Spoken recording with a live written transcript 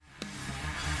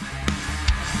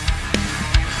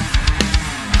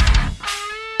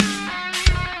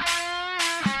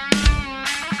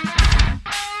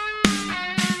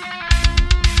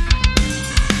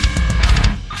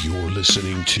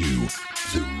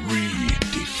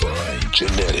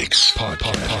Genetics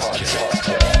Podcast.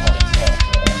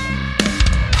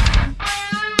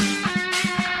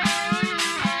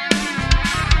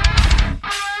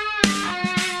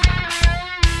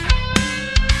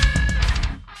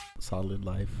 Solid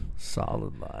life.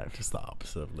 Solid life. Just the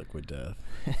opposite of liquid death.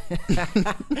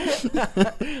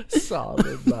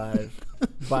 Solid life.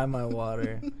 Buy my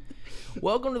water.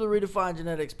 Welcome to the Redefined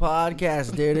Genetics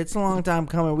Podcast, dude. It's a long time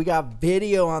coming. We got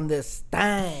video on this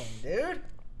thing, dude.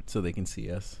 So they can see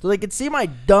us. So they can see my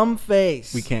dumb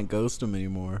face. We can't ghost them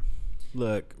anymore.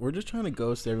 Look, we're just trying to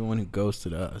ghost everyone who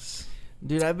ghosted us.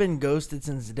 Dude, I've been ghosted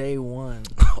since day one.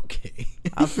 Okay.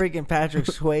 I'm freaking Patrick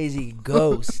Swayze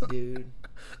ghost, dude.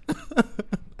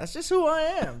 That's just who I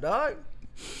am, dog.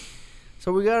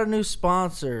 So we got a new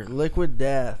sponsor, Liquid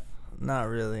Death. Not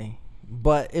really.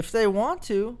 But if they want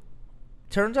to,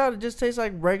 turns out it just tastes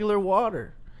like regular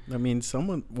water. I mean,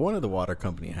 one of the water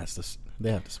company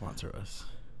they have to sponsor us.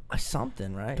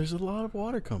 Something, right? There's a lot of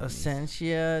water companies.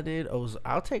 Essentia, dude.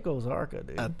 I'll take Ozarka,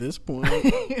 dude. At this point,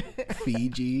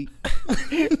 Fiji.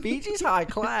 Fiji's high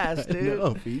class, dude.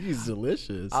 No, Fiji's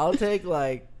delicious. I'll take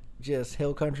just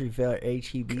Hill Country Fair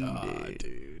HEB, God,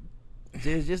 dude.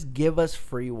 Dude, just give us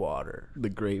free water. The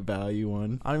Great Value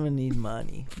one. I don't even need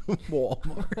money.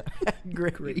 Walmart.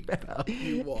 Great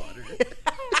Value water.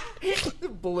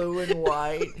 Blue and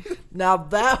white. Now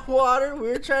that water, we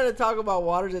were trying to talk about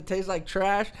waters that taste like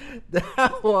trash.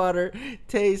 That water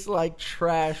tastes like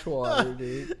trash water,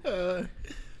 dude.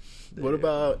 What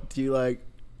about, do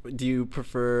you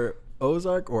prefer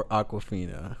Ozark or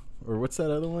Aquafina? Or what's that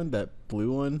other one? That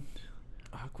blue one?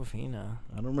 Aquafina.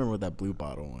 I don't remember what that blue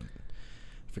bottle one.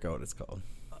 I forgot what it's called.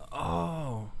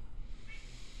 Oh.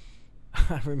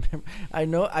 I remember. I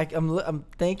know. I'm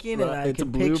thinking, and I it's can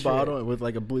a blue picture bottle it. with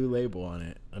like a blue label on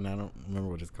it, and I don't remember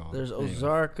what it's called. There's Anyway.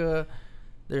 Ozarka.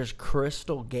 There's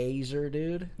Crystal Gazer,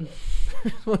 dude.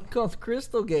 There's one called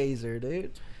Crystal Gazer,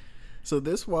 dude. So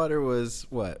this water was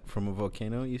what, from a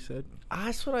volcano? You said?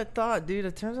 That's what I thought, dude.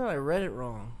 It turns out I read it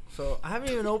wrong. So I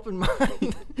haven't even opened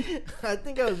mine. I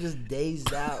think I was just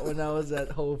dazed out when I was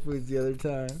at Whole Foods the other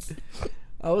time.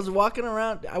 I was walking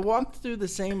around. I walked through the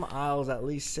same aisles at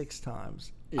least 6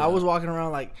 times. Yeah. I was walking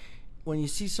around like when you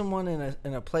see someone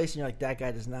in a place and you're like, that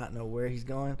guy does not know where he's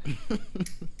going.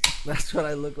 That's what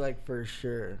I look like for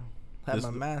sure. Have my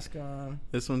mask on.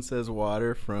 This one says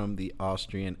water from the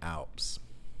Austrian Alps.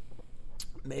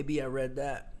 Maybe I read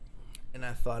that and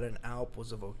I thought an Alp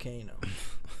was a volcano.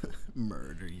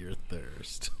 Murder your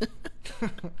thirst.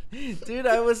 Dude,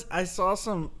 I saw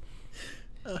some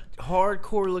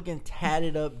hardcore looking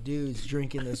tatted up dudes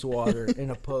drinking this water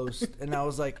in a post, and I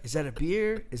was like, is that a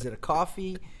beer? Is it a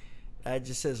coffee? It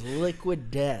just says Liquid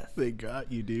Death. They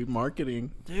got you, dude. Marketing.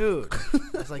 Dude,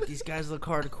 I was like, these guys look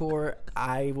hardcore.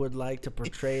 I would like to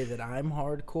portray that I'm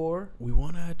hardcore. We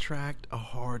want to attract a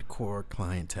hardcore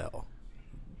clientele.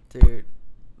 Dude.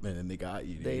 And then they got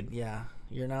you, dude. Yeah.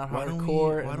 You're not Why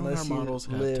hardcore don't unless our models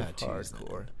you have live tattoos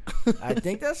hardcore. I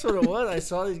think that's what it was. I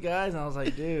saw these guys and I was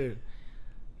like, dude,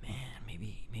 man,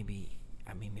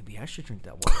 maybe I should drink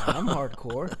that water. I'm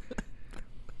hardcore.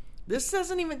 This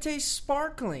doesn't even taste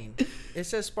sparkling. It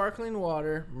says sparkling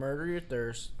water, murder your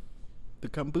thirst. The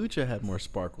kombucha had more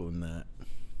sparkle than that.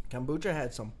 Kombucha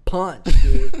had some punch,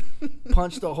 dude.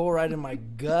 Punched a hole right in my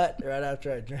gut right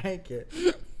after I drank it.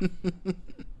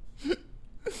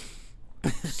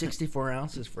 64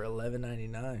 ounces for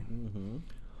 $11.99. Mm-hmm.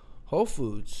 Whole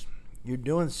Foods, you're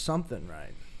doing something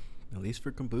right. At least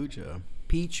for kombucha.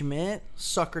 Peach mint,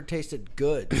 sucker tasted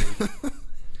good, dude.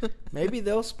 Maybe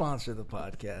they'll sponsor the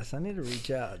podcast. I need to reach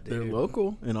out, dude. They're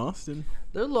local in Austin.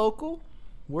 They're local.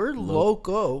 We're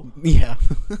loco. Yeah.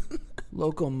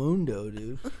 Loco mundo,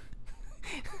 dude.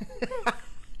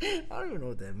 I don't even know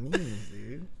what that means,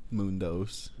 dude.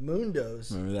 Mundos.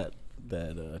 Remember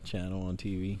that channel on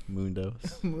TV?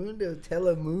 Mundos. Mundo,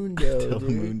 Telemundo,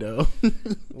 Telemundo.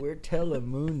 dude. We're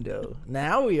Telemundo.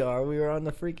 Now we are. We were on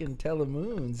the freaking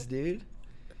Telemoons, dude.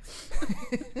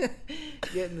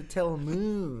 Getting the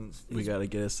Telemoons. We gotta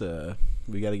get us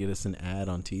an ad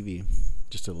on TV.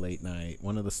 Just a late night.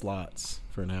 One of the slots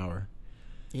for an hour.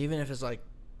 Even if it's like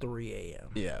 3 a.m.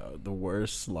 Yeah, the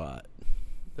worst slot.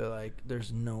 They're like,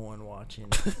 there's no one watching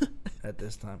at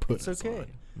this time. Put It's us okay. on.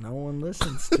 No one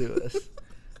listens to us.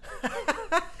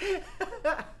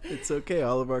 It's okay.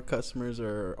 All of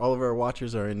our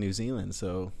watchers are in New Zealand,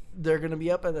 so They're going to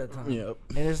be up at that time. Yep.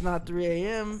 And it's not 3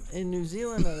 a.m. in New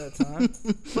Zealand at that time.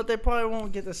 But they probably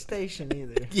won't get the station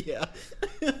either. yeah.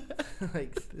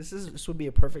 Like, this would be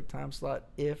a perfect time slot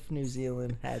if New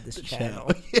Zealand had this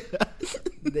channel. Yeah.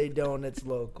 They don't. It's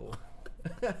local.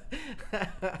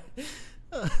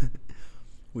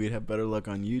 we'd have better luck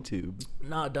on YouTube.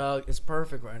 Nah, dog, it's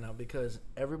perfect right now because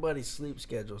everybody's sleep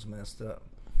schedule's messed up.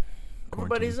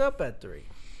 Everybody's up at 3.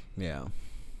 Yeah.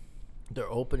 They're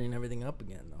opening everything up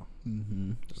again, though.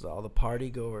 Mm-hmm. There's all the party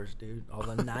goers, dude. All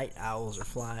the night owls are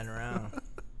flying around.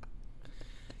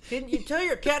 Can you tell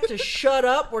your cat to shut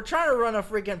up? We're trying to run a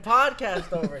freaking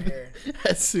podcast over here.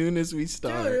 As soon as we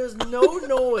start. Dude, there was no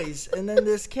noise. And then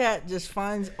this cat just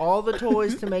finds all the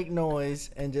toys to make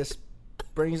noise and just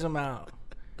brings them out.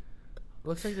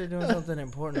 Looks like they're doing something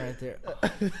important right there.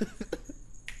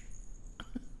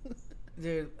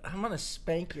 Dude, I'm going to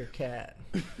spank your cat.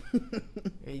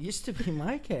 It used to be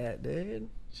my cat, dude.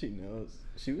 She knows.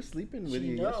 She was sleeping with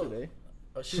you yesterday.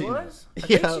 Oh, she was? I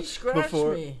Yeah, think she scratched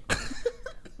me.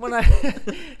 When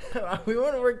we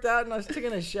went and worked out and I was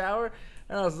taking a shower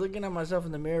and I was looking at myself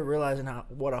in the mirror realizing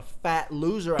what a fat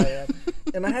loser I am.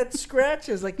 And I had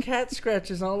scratches, like cat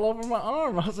scratches all over my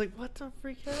arm. I was like, what the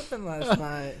freak happened last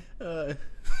night?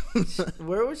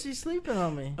 Where was she sleeping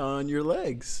on me? On your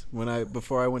legs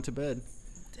before I went to bed.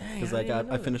 Because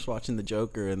I finished watching The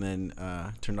Joker and then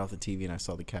turned off the TV and I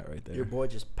saw the cat right there. Your boy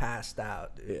just passed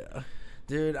out, dude. Yeah.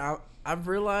 Dude, I've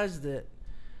realized that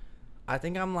I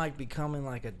think I'm like becoming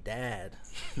like a dad.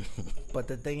 But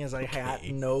the thing is, I got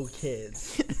no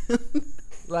kids.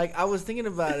 Like, I was thinking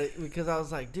about it because I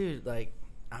was like, dude, like,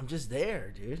 I'm just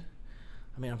there, dude.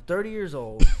 I mean, I'm 30 years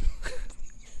old.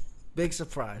 Big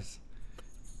surprise.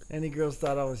 Any girls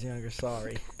thought I was younger,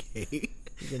 sorry. Okay.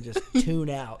 You can just tune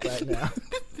out right now.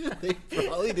 They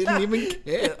probably didn't even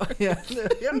care. Yeah.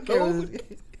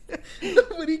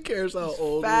 Nobody cares how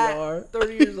old Fat, we are.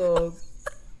 30 years old.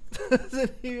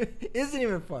 Isn't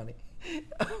even funny.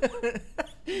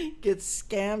 Gets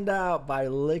scammed out by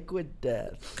liquid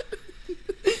death.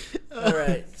 All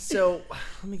right, so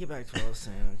let me get back to what I was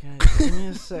saying, okay? Give me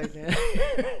a second.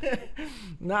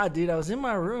 Nah, dude, I was in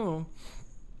my room,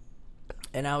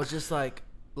 and I was just like,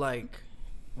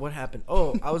 what happened?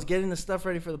 Oh, I was getting the stuff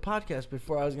ready for the podcast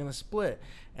before I was going to split,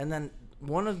 and then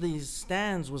one of these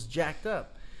stands was jacked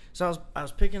up. So I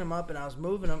was picking them up and I was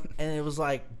moving them and it was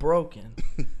like broken.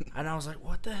 And I was like,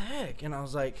 what the heck? And I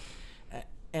was like,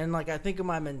 and like I think of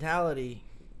my mentality,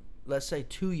 let's say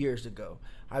 2 years ago,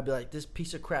 I'd be like, this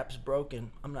piece of crap's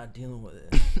broken. I'm not dealing with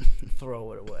it.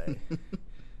 Throw it away.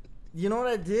 You know what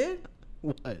I did?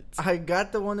 What? I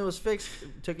got the one that was fixed,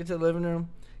 took it to the living room,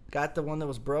 got the one that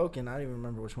was broken. I don't even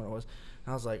remember which one it was.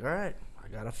 And I was like, all right, I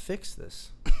got to fix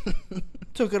this.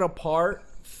 Took it apart,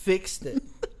 fixed it.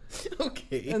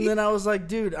 Okay. And then I was like,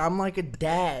 dude, I'm like a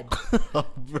dad. Oh,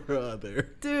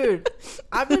 brother. Dude,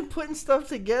 I've been putting stuff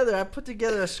together. I put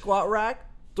together a squat rack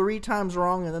 3 times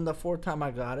wrong, and then the 4th time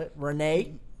I got it.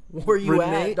 Renee, where you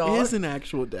at, dog? Renee is an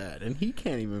actual dad, and he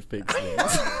can't even fix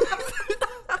things.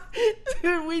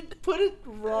 Dude, we put it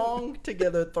wrong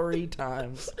together 3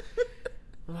 times.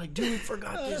 We're like, dude, we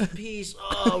forgot this piece.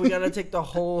 Oh, we got to take the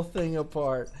whole thing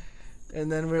apart. And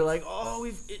then we were like, oh,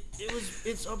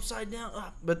 it's upside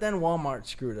down. But then Walmart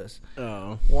screwed us.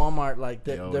 Oh. Walmart, like,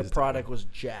 their product do. was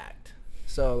jacked.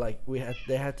 So, like,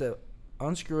 they had to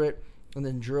unscrew it and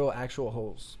then drill actual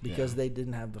holes because they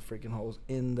didn't have the freaking holes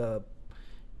in the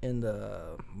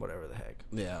whatever the heck.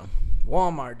 Yeah.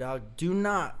 Walmart, dog, do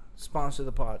not sponsor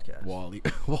the podcast. Wally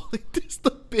is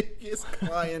the biggest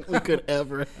client we could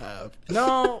ever have.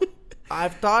 No,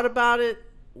 I've thought about it.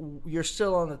 You're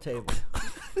still on the table.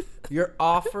 Your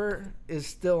offer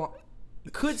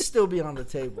could still be on the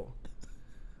table.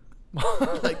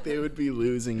 Like they would be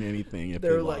losing anything if they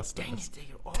They're lost like, dang us. it, take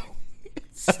it. Oh,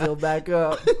 still back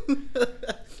up.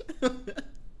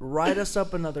 Write us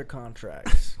up another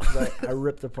contract. I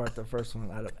ripped apart the first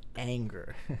one out of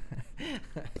anger.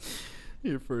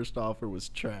 Your first offer was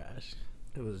trash.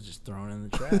 It was just thrown in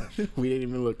the trash. We didn't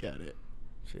even look at it.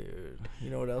 Dude, you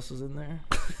know what else was in there?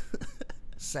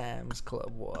 Sam's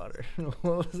Club water.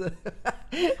 What was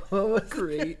it? What was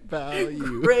Great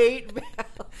value. Great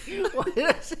value. Why did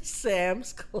I say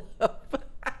Sam's Club?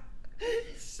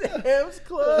 Sam's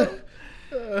Club.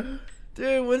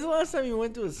 Dude, when's the last time you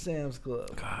went to a Sam's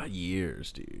Club? God,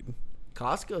 years, dude.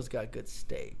 Costco's got good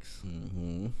steaks.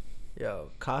 Mm-hmm.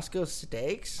 Yo, Costco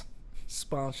steaks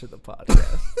sponsor the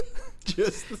podcast.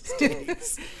 Just the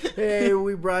steaks. Hey,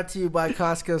 we brought to you by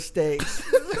Costco Steaks.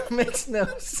 Makes no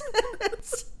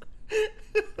sense.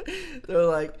 They're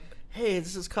like, hey,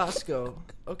 this is Costco.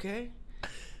 Okay.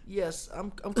 Yes,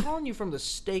 I'm calling you from the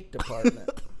steak department.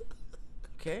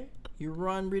 Okay. You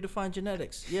run Redefined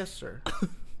Genetics. Yes, sir.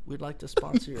 We'd like to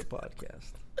sponsor your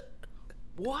podcast.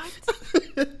 What?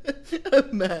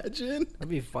 Imagine. That'd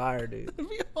be fire, dude. That'd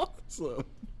be awesome.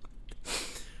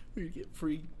 We'd get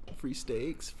free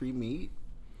steaks, free meat.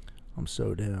 I'm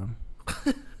so down.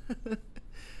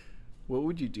 What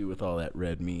would you do with all that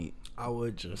red meat? I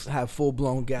would just have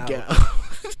full-blown gout.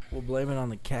 We'll blame it on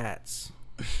the cats.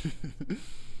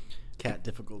 Cat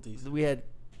difficulties. We had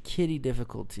kitty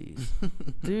difficulties.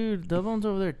 Dude, the one's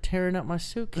over there tearing up my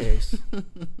suitcase.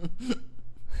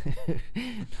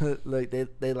 Look,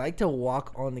 they like to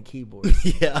walk on the keyboard.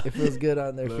 Yeah. It feels good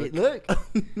on their feet. Look.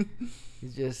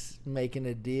 He's just making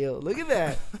a deal. Look at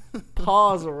that.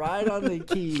 Pause right on the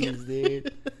keys,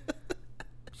 dude.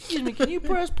 Excuse me, can you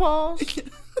press pause?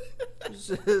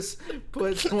 Just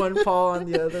puts one paw on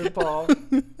the other paw.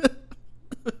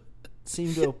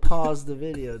 Seemed to have paused the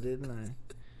video, didn't I?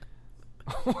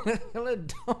 What a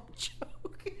dumb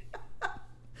joke.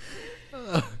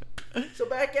 So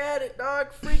back at it, dog.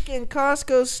 Freaking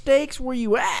Costco steaks, where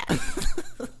you at?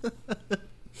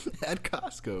 At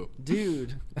Costco.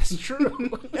 Dude, that's true.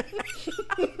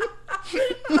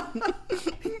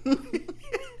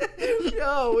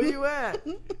 Yo, where you at?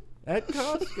 At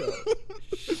Costco.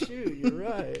 Shoot, you're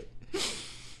right.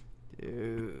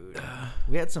 Dude.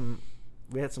 We had some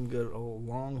good old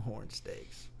Longhorn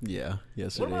steaks. Yeah,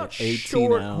 yesterday. What about 18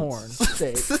 Shorthorn ounce.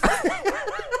 steaks?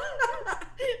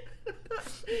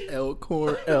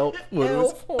 Elkhorn,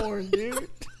 Elkhorn, dude.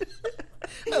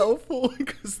 Elkhorn,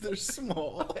 because they're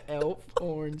small.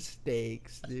 Elkhorn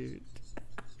steaks, dude.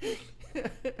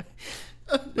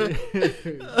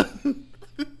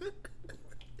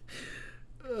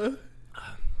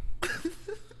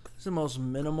 It's the most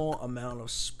minimal amount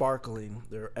of sparkling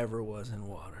there ever was in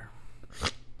water.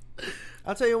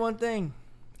 I'll tell you one thing.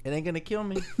 It ain't gonna kill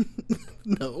me.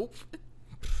 Nope.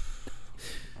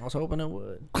 I was hoping it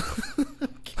would.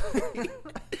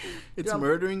 It's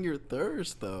murdering your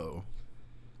thirst, though.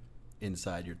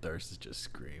 Inside, your thirst is just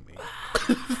screaming.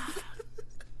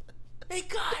 They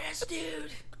got us,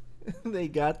 dude. They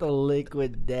got the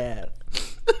liquid death.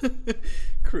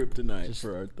 Kryptonite Just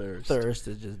for our thirst. Thirst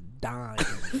is just dying.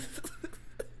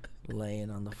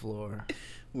 Laying on the floor.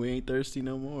 We ain't thirsty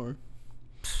no more.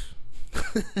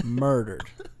 Murdered.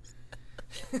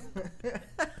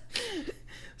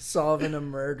 Solving a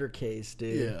murder case,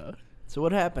 dude. Yeah. So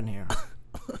what happened here?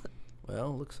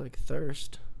 Well, looks like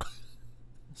thirst.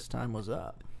 His time was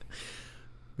up.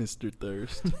 Mr.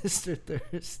 Thirst. Mr.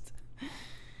 Thirst.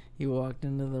 He walked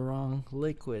into the wrong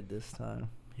liquid this time.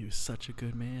 He was such a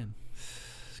good man.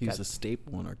 He was a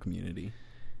staple in our community.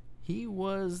 He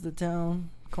was the town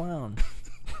clown.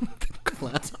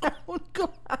 Clown. Town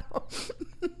clown.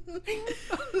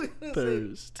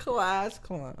 Thirst. Class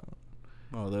clown.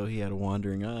 Although he had a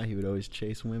wandering eye, he would always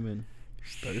chase women.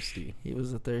 He's thirsty. He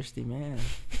was a thirsty man.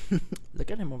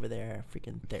 Look at him over there,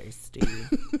 freaking thirsty.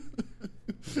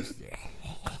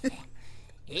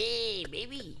 Hey,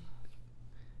 baby.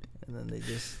 And then they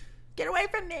just get away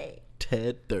from me.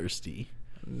 Ted Thirsty.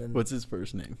 And then, What's his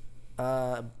first name?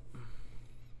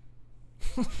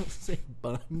 say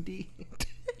Bundy.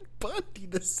 Bundy,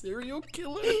 the serial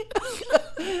killer.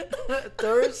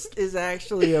 Thirst is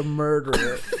actually a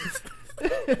murderer.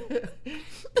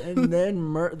 And then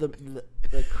the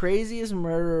craziest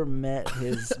murderer met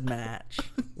his match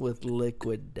with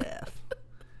liquid death.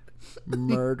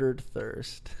 Murdered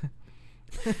thirst.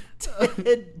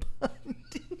 Ted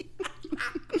Bundy.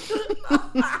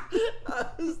 I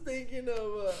was thinking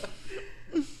of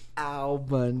Al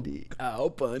Bundy. Al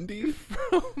Bundy?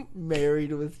 From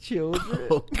Married with Children.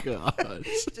 Oh,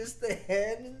 gosh. Just the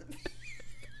hand in the...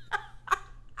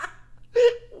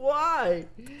 Why?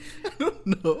 I don't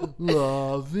know.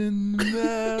 Love in the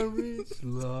marriage,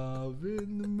 love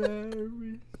in the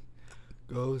marriage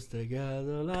goes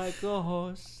together like a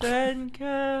horse and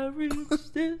carriage.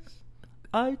 This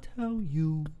I tell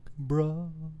you,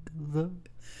 brother.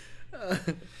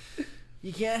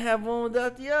 You can't have one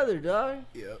without the other, dog.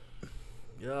 Yep.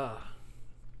 Yeah.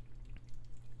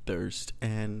 Thirst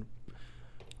and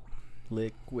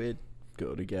liquid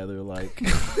go together like...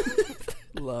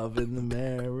 Love in the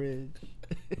marriage.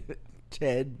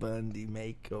 Ted Bundy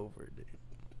makeover,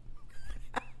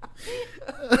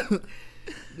 dude.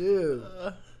 Dude.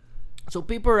 So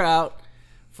people are out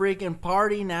freaking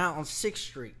partying out on 6th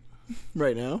Street.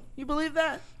 Right now? You believe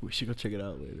that? We should go check it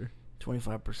out later.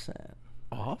 25%.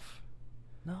 Off?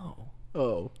 No.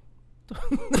 Oh.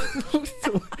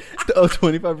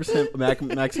 25%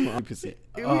 maximum occupancy.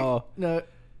 Oh. No.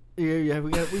 Yeah,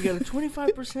 we got a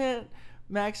 25%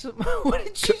 maximum. What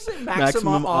did you say?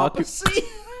 Maximum occupancy.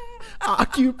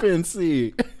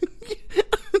 Occupancy.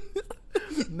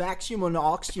 Maximum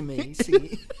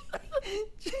occupancy.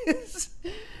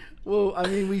 Well, I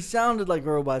mean, we sounded like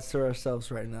robots to ourselves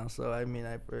right now, so I mean,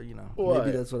 What?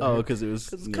 maybe that's what. Oh, because it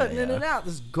was it's cutting in and out.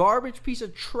 This garbage piece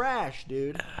of trash,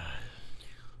 dude.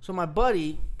 So my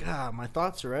buddy, God, my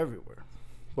thoughts are everywhere.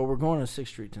 but we're going to 6th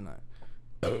Street tonight.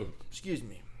 Excuse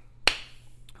me.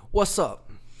 What's up?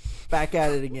 Back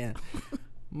at it again.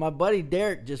 My buddy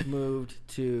Derek just moved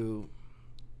to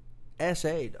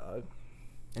SA, dog.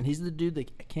 And he's the dude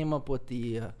that came up with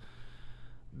the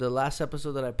last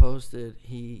episode that I posted.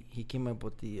 He came up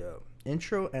with the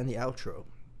intro and the outro.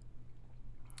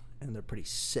 And they're pretty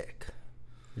sick.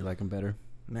 You like them better?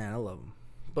 Man, I love them.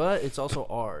 But it's also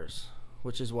ours,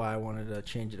 which is why I wanted to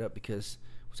change it up, because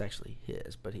it was actually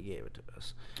his, but he gave it to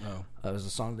us. Oh. It was a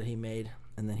song that he made,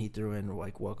 and then he threw in,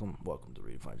 like, welcome to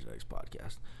Redefine Genetics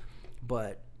podcast.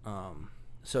 But,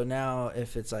 so now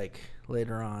if it's, like,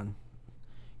 later on,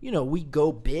 you know, we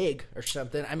go big or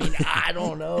something. I mean, I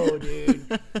don't know,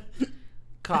 dude.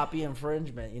 Copy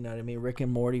infringement, you know what I mean? Rick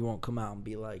and Morty won't come out and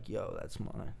be like, yo, that's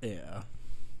mine. Yeah.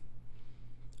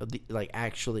 Like,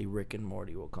 actually, Rick and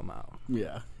Morty will come out.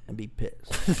 Yeah. And be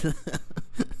pissed.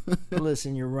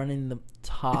 Listen, you're running the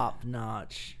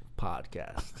top-notch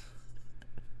podcast.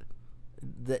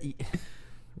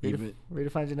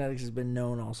 Redefine Genetics has been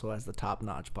known also as the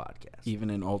top-notch podcast. Even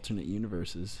in alternate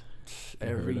universes.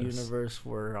 Every universe,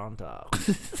 we're on top.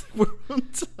 We're on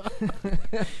top.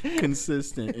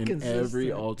 Consistent in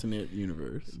every alternate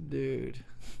universe. Dude.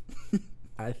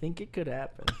 I think it could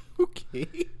happen.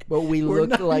 Okay. But we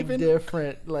look like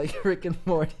different, like Rick and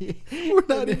Morty. We're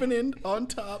not even on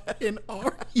top in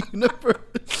our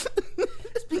universe.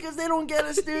 It's because they don't get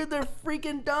us, dude. They're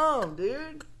freaking dumb,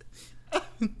 dude.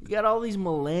 You got all these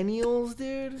millennials,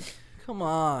 dude. Come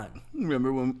on.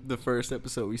 Remember when the first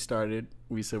episode we started,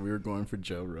 we said we were going for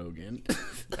Joe Rogan?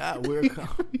 Yeah,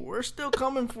 we're still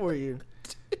coming for you.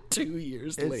 2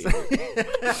 years later.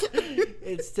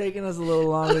 It's taken us a little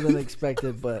longer than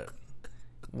expected, but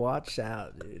watch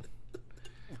out, dude.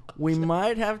 We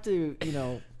might have to, you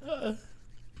know,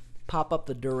 pop up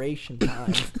the duration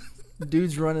time.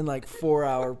 Dude's running like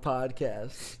 4-hour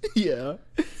podcasts. Yeah.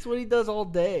 That's what he does all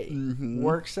day. Mm-hmm.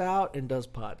 Works out and does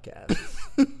podcasts.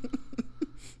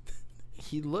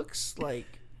 He looks like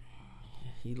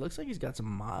he's got some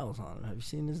miles on him. Have you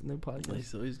seen his new podcast?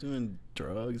 So he's doing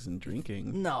drugs and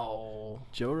drinking. No.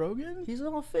 Joe Rogan? He's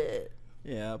all fit.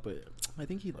 Yeah, but I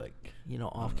think he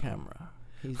off camera.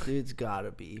 These dude's gotta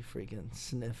be freaking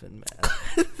sniffing meth.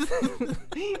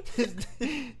 Just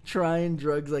trying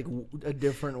drugs like a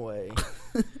different way.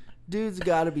 Dude's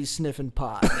gotta be sniffing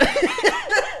pot.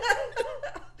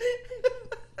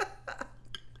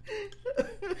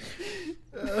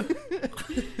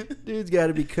 Dude's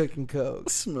gotta be cooking coke.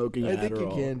 Smoking Adderall. I think you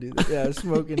can do that. Yeah,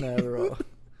 smoking Adderall.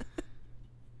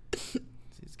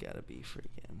 He's gotta be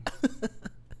freaking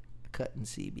cutting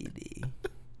CBD.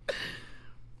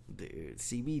 Dude,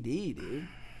 CBD, dude.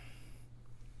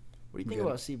 What do you think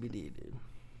about CBD, dude?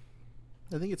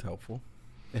 I think it's helpful.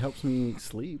 It helps me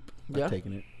sleep by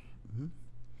taking it. Mm-hmm.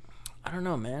 I don't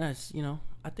know, man. I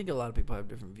think a lot of people have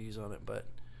different views on it, but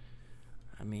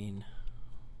I mean,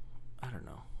 I don't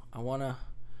know.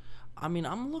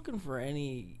 I'm looking for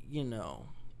any,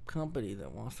 company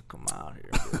that wants to come out here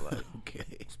and be like,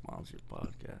 okay, sponsor your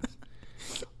podcast.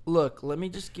 Look, let me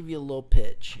just give you a little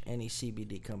pitch. Any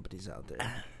CBD companies out there?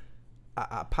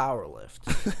 I power lift.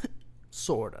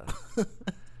 Sorta.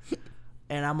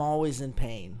 And I'm always in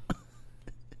pain.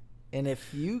 And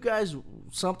if you guys,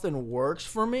 something works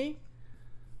for me,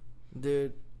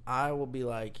 dude, I will be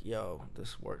like, yo,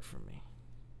 this worked for me.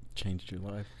 Changed your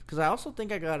life. Because I also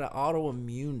think I got an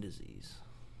autoimmune disease.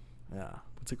 Yeah.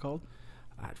 What's it called?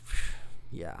 I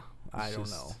don't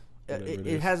know.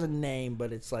 It has a name,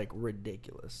 but it's like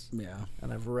ridiculous. Yeah.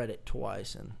 And I've read it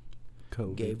twice and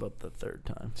gave up the third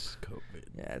time. It's COVID.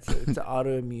 Yeah, it's an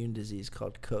autoimmune disease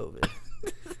called COVID.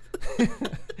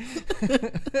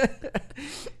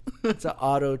 It's an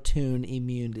auto-tune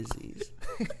immune disease.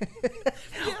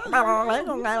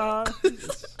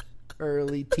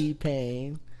 Early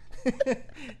T-Pain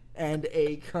and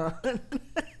Akon.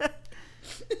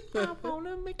 I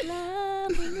wanna make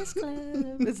love in this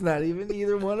club. It's not even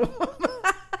either one of them.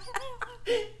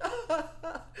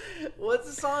 What's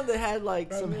the song that had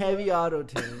like some heavy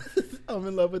auto-tune? I'm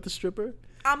in love with the stripper.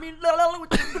 I'm in love with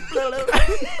the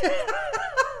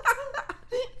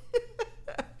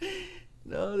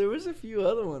No, there was a few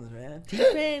other ones, man.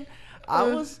 T-Pain, I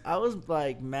was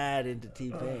like mad into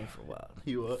T-Pain for a while.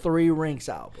 You what? 3 Rinks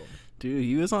album. Dude,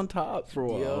 he was on top for a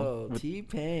while. Yo,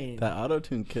 T-Pain. That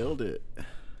auto-tune killed it.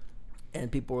 And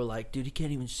people were like, dude, he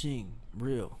can't even sing.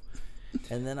 Real.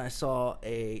 And then I saw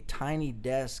a Tiny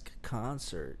Desk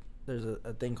concert. There's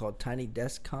a thing called Tiny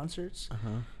Desk Concerts.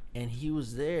 Uh-huh. And he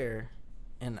was there.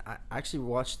 And I actually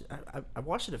watched I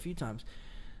watched it a few times.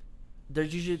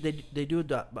 there's usually they do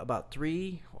about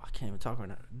 3. I can't even talk right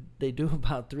now. They do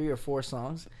about 3 or 4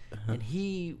 songs, and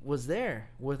he was there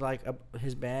with like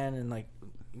his band and like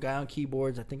a guy on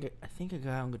keyboards. I think a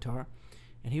guy on guitar,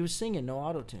 and he was singing no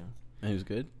auto tune. And he was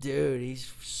good? Dude,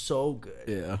 he's so good.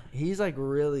 Yeah. He's like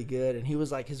really good. And he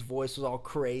was like, his voice was all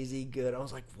crazy good. I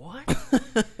was like, what?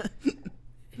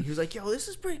 He was like, yo, this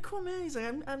is pretty cool, man. He's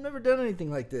like, I've never done anything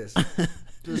like this.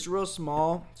 Just real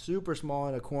small, super small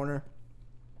in a corner.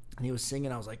 And he was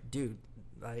singing. I was like, dude,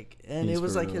 like, and He's it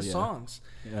was for like real, his yeah. songs.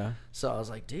 Yeah. So I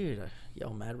was like, dude, yo,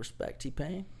 mad respect,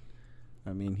 T-Pain.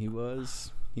 I mean,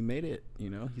 he made it, you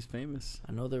know? He's famous.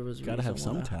 I know there was a Gotta have reason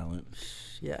some why. talent.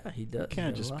 Yeah, he does. You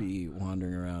can't He does just a lot. be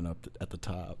wandering around at the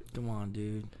top. Come on,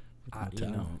 dude. No You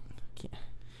know, talent.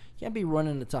 can't be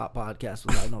running the top podcast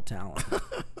without no talent.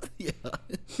 Yeah.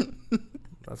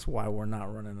 That's why we're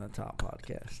not running the top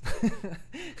podcast.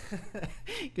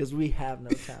 Because we have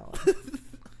no talent.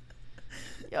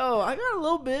 Yo, I got a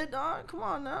little bit, dog. Come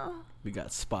on now. We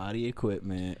got spotty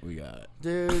equipment. We got...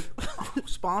 Dude,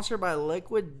 sponsored by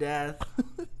Liquid Death.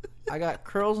 I got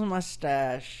curls in my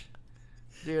stash.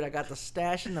 Dude, I got the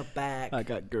stash in the back. I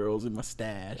got girls in my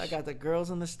stash. I got the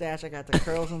girls in the stash. I got the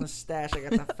curls in the stash. I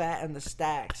got the fat in the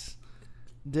stacks.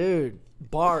 Dude,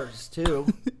 bars too.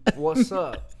 What's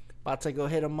up? About to go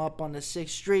hit them up on the 6th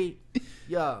Street.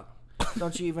 Yo,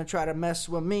 don't you even try to mess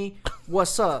with me.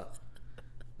 What's up?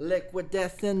 Liquid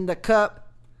Death in the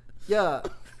cup. Yeah.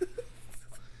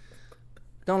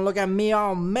 Don't look at me,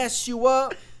 I'll mess you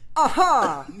up.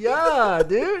 Uh-huh. Yeah,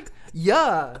 dude.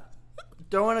 Yeah.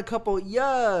 Throw in a couple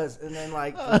yeahs and then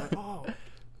like oh.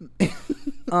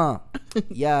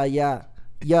 Yeah. Yeah,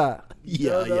 Yeah.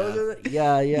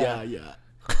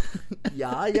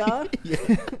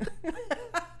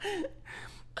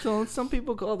 So some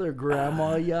people call their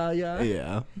grandma yeah.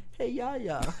 Yeah. Hey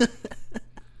yeah.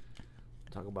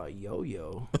 Talk about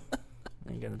yo-yo.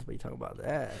 Ain't gonna be talking about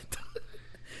that.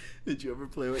 Did you ever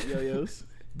play with yo-yos?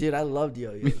 Dude, I loved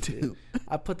yo-yos. Me too. Dude.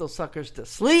 I put those suckers to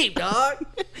sleep, dog.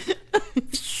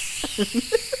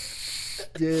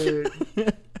 Dude,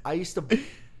 I used to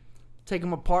take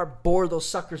them apart, bore those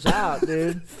suckers out,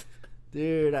 dude.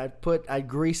 Dude, I'd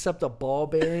grease up the ball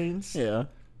bearings. Yeah.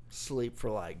 Sleep for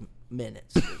like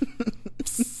minutes.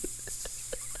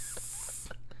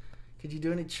 Could you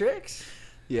do any tricks?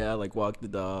 Yeah, like walk the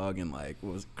dog and like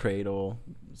what was it, cradle.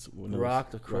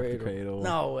 Rock the cradle.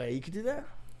 No way, you could do that?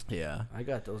 Yeah. I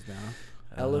got those down.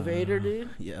 Elevator, dude.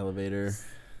 Yeah, elevator.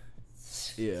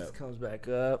 Yeah. Just comes back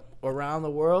up. Around the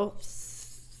world.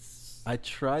 I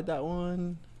tried that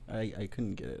one. I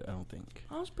couldn't get it, I don't think.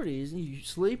 Oh, it's pretty easy. You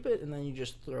sleep it and then you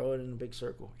just throw it in a big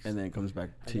circle. And then it comes back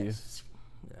to you.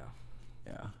 Yeah.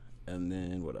 Yeah. And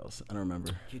then what else? I don't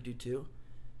remember. You do too?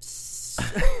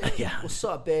 Yeah. What's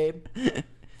up, babe?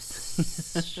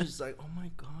 She's like, oh my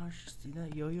gosh, see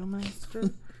that yo-yo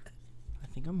master? I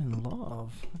think I'm in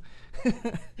love.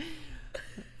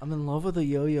 I'm in love with a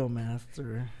yo-yo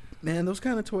master. Man, those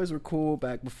kind of toys were cool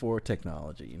back before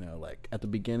technology, you know, like at the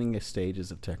beginning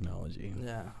stages of technology.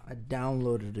 Yeah, I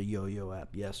downloaded a yo-yo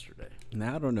app yesterday.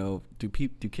 Now I don't know, do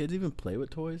kids even play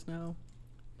with toys now?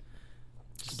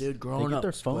 Dude, They growing get up,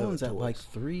 their phones at like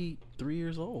 3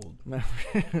 years old.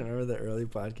 Remember the early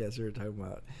podcast we were talking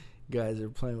about? Guys are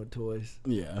playing with toys.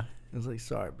 Yeah. I was like,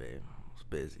 sorry, babe, I was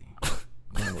busy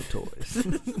playing with toys.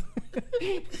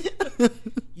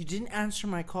 You didn't answer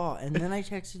my call, and then I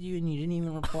texted you, and you didn't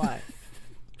even reply.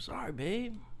 Sorry,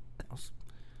 babe.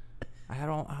 I had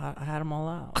them all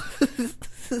out.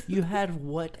 You had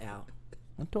what out?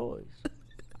 My toys.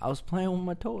 I was playing with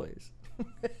my toys.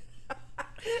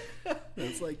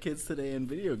 It's like kids today in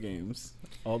video games.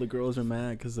 All the girls are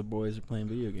mad because the boys are playing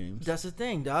video games. That's the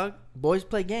thing, dog. Boys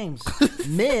play games.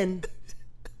 Men,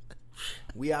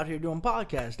 we out here doing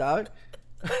podcasts, dog.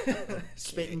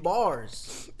 Spitting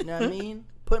bars. You know what I mean?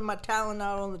 Putting my talent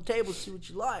out on the table, see what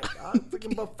you like. Dog.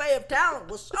 Freaking buffet of talent.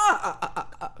 What's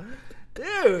up?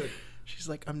 Dude. She's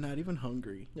like, I'm not even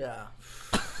hungry. Yeah.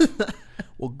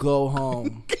 Well, go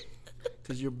home.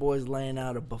 Because your boy's laying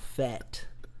out a buffet.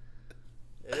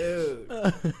 Dude.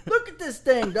 Look at this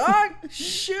thing, dog.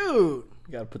 Shoot.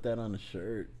 You gotta put that on a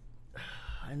shirt.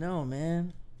 I know,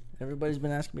 man. Everybody's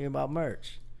been asking me about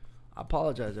merch. I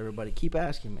apologize, everybody. Keep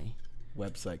asking me.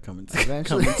 Website coming soon.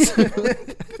 Eventually. Coming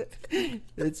soon.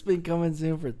 It's been coming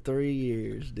soon for 3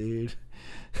 years, dude.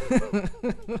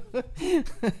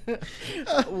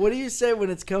 What do you say when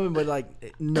it's coming, but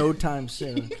like no time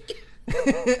soon?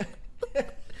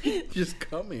 Just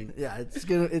coming. Yeah,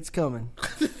 it's coming.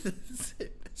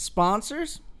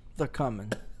 Sponsors, they're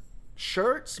coming.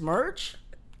 Shirts, merch,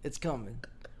 it's coming.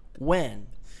 When?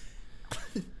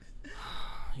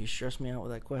 You stress me out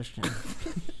with that question.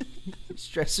 You're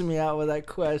stressing me out with that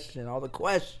question. All the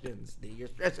questions, dude. You're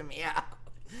stressing me out.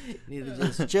 You need to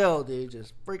just chill, dude.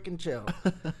 Just freaking chill.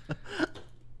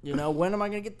 You know, when am I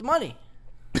going to get the money?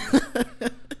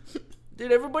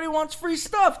 Dude, everybody wants free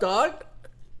stuff, dog.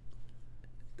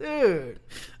 Dude.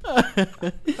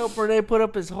 Help Renee put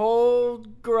up his whole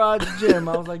garage gym.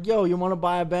 I was like, yo, you want to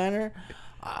buy a banner?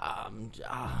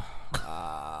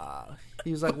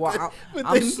 He was like, well,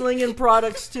 I'm slinging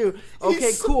products too.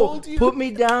 Okay, cool. Put me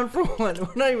down for one.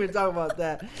 We're not even talking about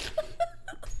that.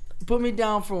 Put me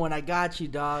down for one. I got you,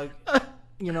 dog.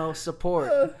 You know,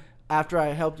 support. After I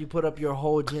helped you put up your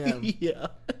whole gym. Yeah.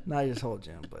 Not his whole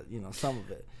gym, but, you know, some of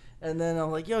it. And then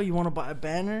I'm like, yo, you want to buy a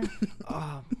banner?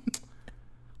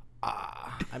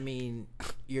 I mean,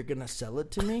 you're going to sell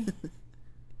it to me?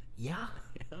 Yeah.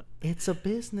 It's a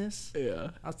business.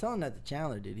 Yeah. I was telling that to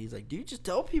Chandler, dude. He's like, dude, just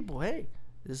tell people, hey,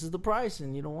 this is the price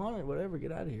and you don't want it, whatever,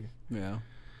 get out of here. Yeah.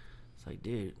 It's like,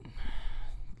 dude,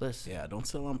 listen. Yeah, don't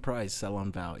sell on price, sell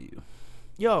on value.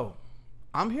 Yo,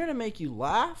 I'm here to make you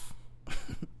laugh.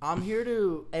 I'm here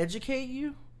to educate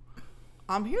you.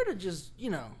 I'm here to just, you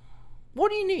know, what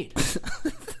do you need?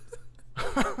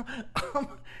 I'm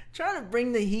trying to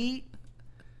bring the heat.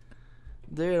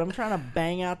 Dude, I'm trying to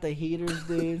bang out the heaters,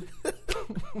 dude.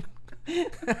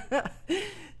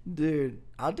 Dude,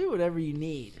 I'll do whatever you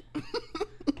need.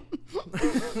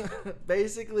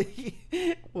 Basically,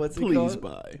 what's it called? Please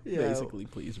buy. Yeah. Basically,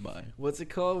 please buy. What's it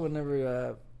called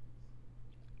whenever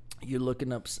you're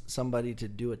looking up somebody to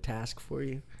do a task for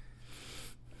you?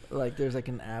 Like there's like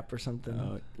an app or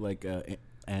something. Like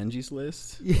Angie's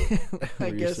List? Yeah,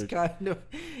 I guess kind of.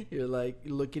 You're like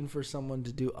looking for someone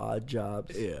to do odd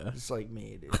jobs. Yeah. It's like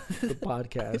me, dude. The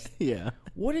podcast. Yeah.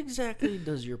 What exactly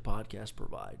does your podcast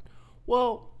provide?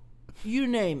 Well, you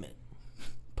name it.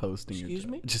 Posting Excuse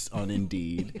me? Just on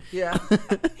Indeed. Yeah.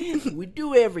 We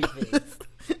do everything.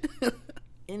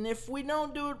 And if we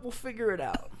don't do it, we'll figure it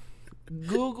out.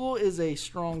 Google is a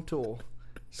strong tool.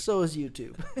 So is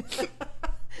YouTube.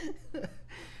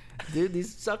 Dude,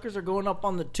 these suckers are going up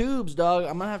on the tubes, dog.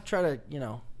 I'm going to have to try to, you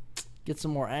know, get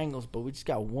some more angles, but we just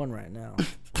got one right now.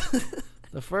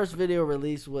 The first video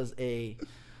release was a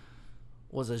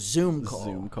Zoom call.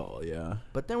 Zoom call, yeah.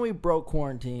 But then we broke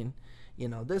quarantine. You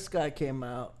know, this guy came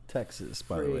out. Texas,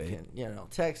 by the way. You know,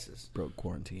 Texas. Broke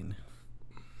quarantine.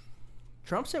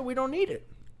 Trump said we don't need it.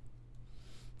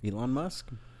 Elon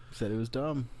Musk said it was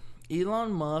dumb.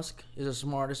 Elon Musk is the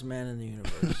smartest man in the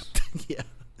universe. Yeah.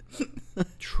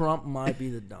 Trump might be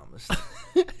the dumbest.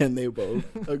 And they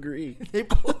both agree. They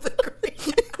both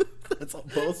agree. That's on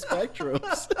both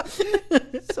spectrums.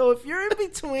 So if you're in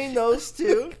between those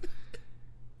two,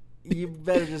 you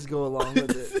better just go along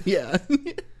with it. Yeah.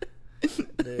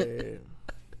 Dude,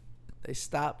 they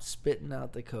stopped spitting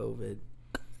out the COVID.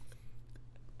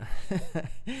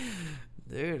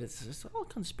 Dude, it's just all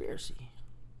conspiracy.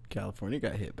 California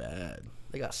got hit bad.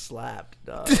 They got slapped,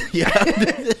 dog. Yeah.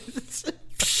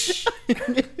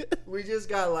 We just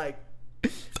got like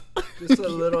just a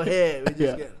little hit. We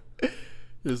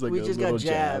just Like we just got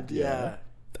jabbed, yeah.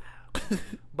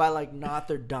 By like not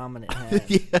their dominant hand.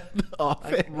 Yeah,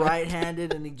 like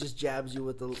right-handed, and he just jabs you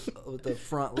with the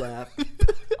front left.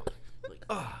 Like,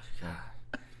 oh god,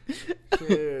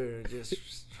 dude, just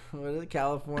what is it,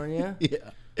 California?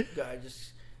 Yeah, guy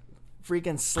just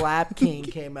freaking Slap King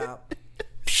came out.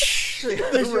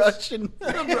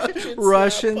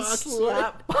 Russian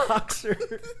slap boxer.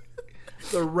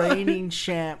 The reigning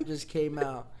champ just came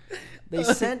out. They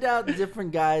sent out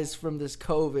different guys from this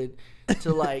COVID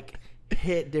to like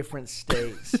hit different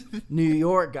states. New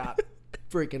York got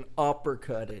freaking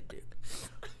uppercutted, dude.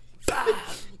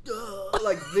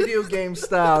 Like video game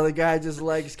style. The guy just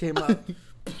legs came up.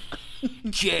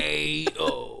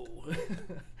 J.O.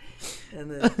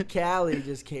 And then Cali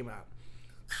just came out.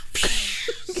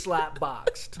 Slap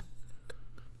boxed.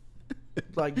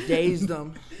 Like dazed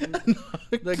him.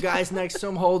 The guy's next to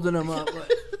him holding him up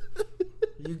like,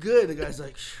 you good? The guy's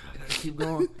like, I gotta keep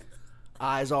going.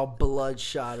 Eyes all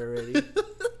bloodshot already.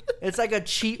 It's like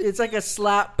a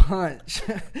slap punch.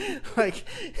 Like,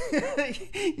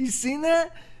 you seen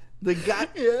that? The guy,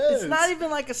 yes. It's not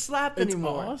even like a slap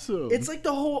anymore. Awesome. It's like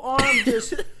the whole arm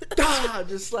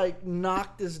just like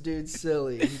knocked this dude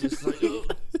silly. He just like,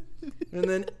 and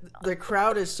then the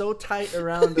crowd is so tight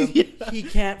around him, he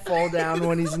can't fall down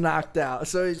when he's knocked out.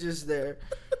 So he's just there,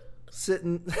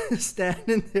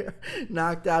 standing there,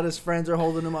 knocked out. His friends are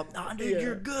holding him up. Nah, dude,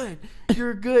 you're good.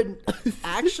 You're good.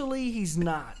 Actually, he's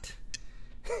not.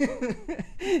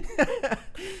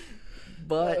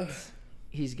 But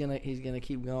he's gonna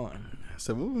keep going.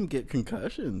 Some of them get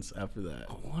concussions after that.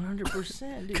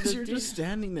 100%, dude. Because you're just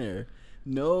standing there,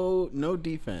 no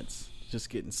defense, just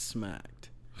getting smacked,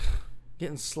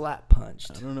 getting slap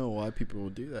punched. I don't know why people will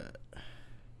do that.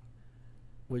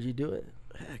 Would you do it?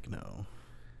 Heck no.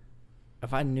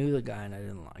 If I knew the guy and I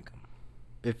didn't like him.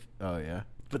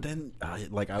 But then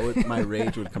my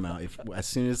rage would come out if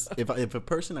a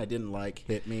person I didn't like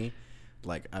hit me,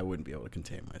 like I wouldn't be able to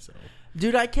contain myself.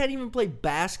 Dude, I can't even play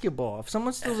basketball. If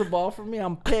someone steals a ball from me,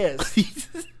 I'm pissed.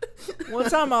 One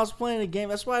time I was playing a game.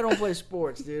 That's why I don't play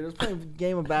sports, dude. I was playing a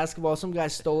game of basketball. Some guy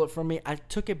stole it from me. I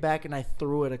took it back and I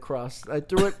threw it across. I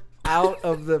threw it out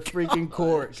of the freaking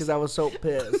court because I was so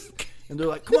pissed. And they're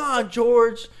like, "Come on,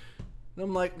 George." And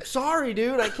I'm like, "Sorry,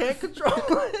 dude. I can't control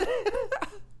it."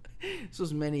 This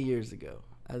was many years ago.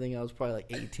 I think I was probably like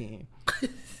 18.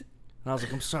 And I was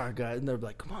like, "I'm sorry, guys." And they're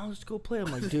like, "Come on, let's go play."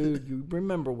 I'm like, "Dude, you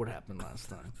remember what happened last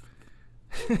time.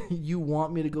 You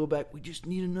want me to go back? We just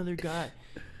need another guy."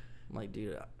 I'm like,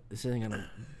 "Dude, this ain't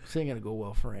gonna go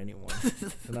well for anyone."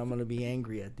 And I'm gonna be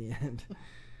angry at the end.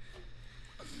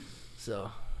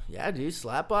 So, yeah, dude,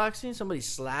 slap boxing. Somebody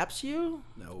slaps you.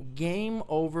 No. Game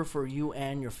over for you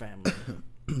and your family.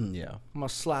 Yeah. I'm gonna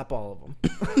slap all of them.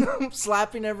 I'm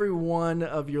slapping every one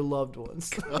of your loved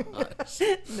ones.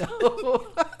 No.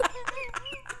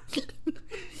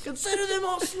 Consider them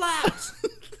all slaps.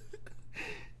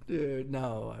 Dude,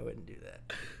 no, I wouldn't do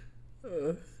that.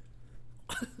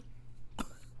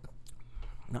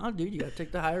 No, dude, you gotta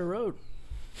take the higher road.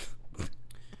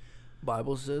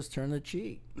 Bible says turn the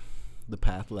cheek. The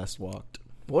path less walked.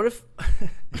 What if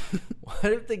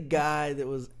the guy that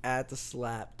was at the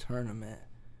slap tournament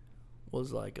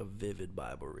was like a vivid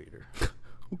Bible reader?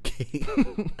 Okay.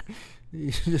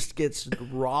 He just gets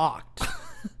rocked.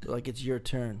 Like, it's your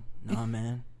turn. Nah,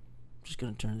 man. I'm just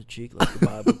going to turn the cheek like the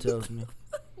Bible tells me.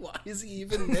 Why is he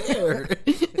even there?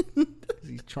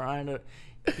 He's trying to...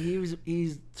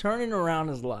 He's turning around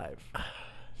his life.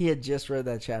 He had just read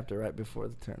that chapter right before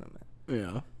the tournament.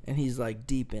 Yeah. And he's, like,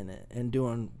 deep in it and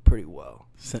doing pretty well.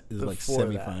 It's like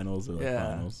semifinals or like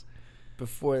finals.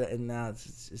 Before that, and now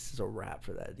it's just a wrap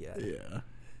for that. Yeah. Yeah.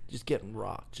 Just getting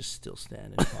rocked, just still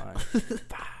standing fine.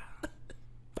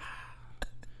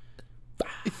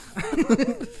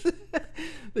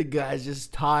 The guy's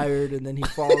just tired, and then he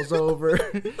falls over,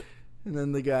 and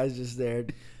then the guy's just there,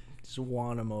 just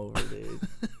want him over, dude.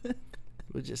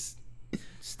 We're just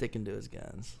sticking to his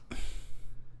guns.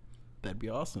 That'd be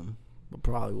awesome. But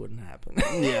probably wouldn't happen.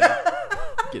 Yeah.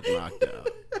 Get knocked out.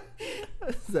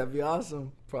 That'd be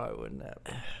awesome. Probably wouldn't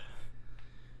happen.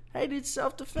 Hey, dude,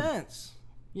 self-defense.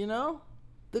 You know?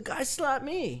 The guy slapped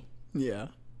me. Yeah.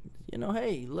 You know,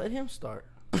 hey, let him start.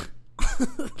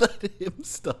 Let him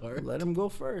start. Let him go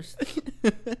first.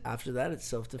 After that, it's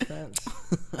self-defense.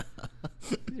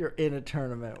 You're in a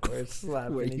tournament where it's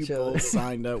slapping where each you other. both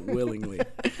signed up willingly.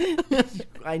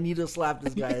 I need to slap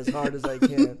this guy as hard as I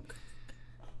can.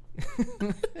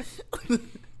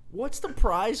 What's the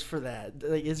prize for that?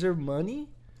 Like, is there money?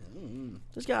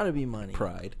 There's got to be money.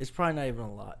 Pride. It's probably not even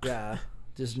a lot. Yeah,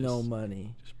 just no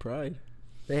money. Just pride.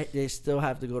 They still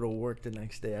have to go to work the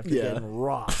next day after Yeah. getting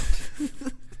rocked.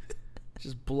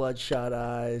 Just bloodshot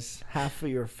eyes. Half of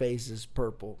your face is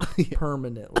purple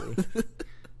permanently.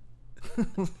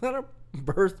 Is that a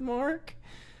birthmark?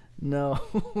 No.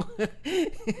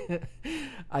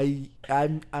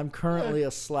 I'm currently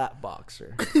a slap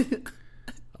boxer.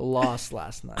 I lost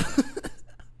last night.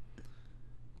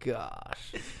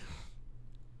 Gosh.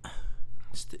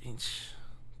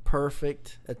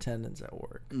 Perfect attendance at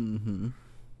work. Mm-hmm.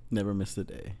 Never missed a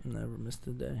day. Never missed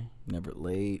a day. Never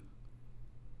late.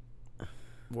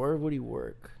 Where would he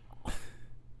work?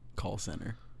 Call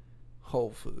center.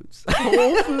 Whole Foods.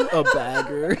 Whole Foods. A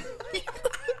bagger.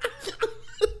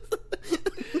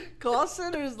 Call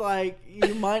center is like,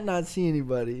 you might not see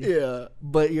anybody. Yeah.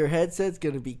 But your headset's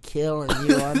going to be killing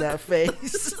you on that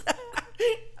face.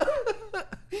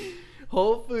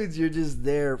 Whole Foods, you're just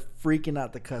there freaking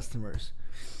out the customers.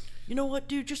 You know what,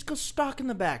 dude? Just go stock in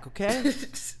the back, okay?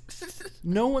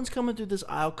 No one's coming through this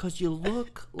aisle because you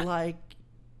look like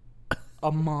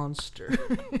a monster.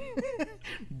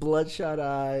 Bloodshot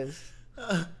eyes.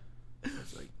 I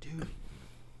was like, dude,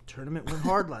 tournament went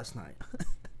hard last night.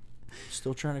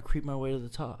 Still trying to creep my way to the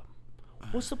top.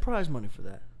 What's the prize money for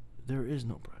that? There is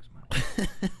no prize money.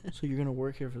 So you're going to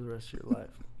work here for the rest of your life.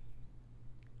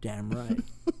 Damn right.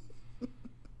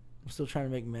 I'm still trying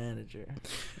to make manager.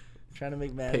 Trying to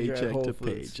make manager Paycheck at Whole to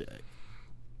Foods. paycheck.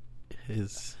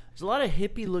 There's a lot of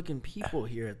hippie-looking people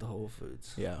here at the Whole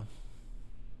Foods. Yeah.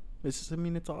 It's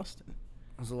Austin.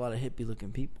 There's a lot of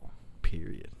hippie-looking people.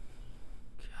 Period.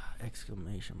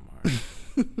 Exclamation mark.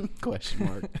 Question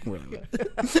mark.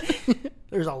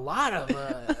 There's a lot of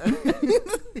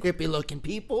hippie looking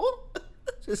people.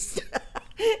 Just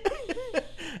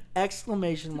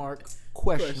exclamation mark,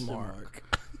 question mark.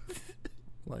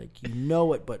 Like, you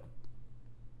know it, but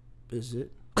is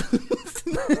it?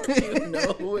 You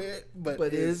know it,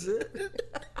 but is it?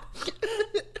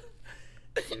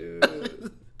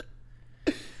 Dude.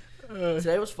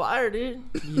 Today was fire, dude.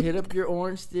 You hit up your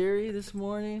Orange Theory this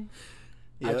morning.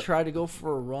 Yep. I tried to go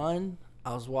for a run.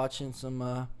 I was watching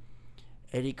some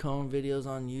Eddie Cohn videos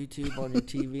on YouTube on your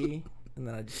TV, and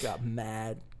then I just got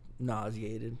mad,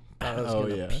 nauseated. Thought I was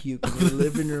gonna puke in your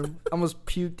living room. I almost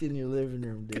puked in your living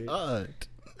room, dude. God.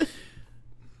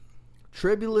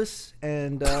 Tribulus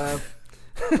and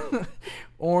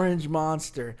Orange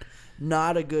Monster,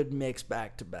 not a good mix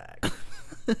back to back.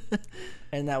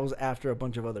 And that was after a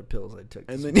bunch of other pills I took.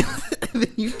 And then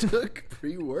you took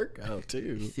pre-workout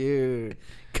too. Dude,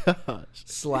 gosh,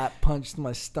 slap punched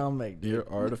my stomach. Dude. You're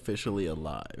artificially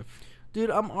alive. Dude,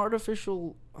 I'm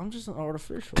artificial. I'm just an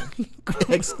artificial.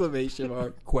 Exclamation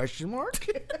mark. Question mark?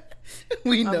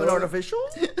 We know. I'm an artificial?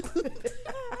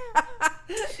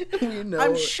 We know.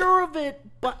 I'm sure of it,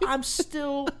 but I'm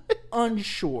still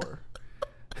unsure.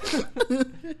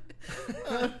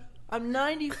 I'm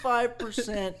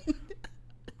 95%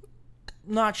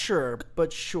 not sure,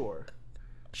 but sure.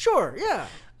 Sure, yeah.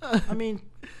 I mean,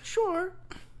 sure.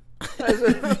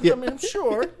 I mean, I'm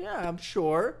sure. Yeah, I'm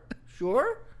sure.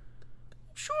 Sure?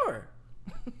 Sure.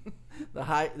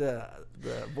 The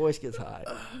voice gets high.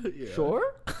 Yeah.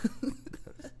 Sure?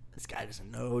 This guy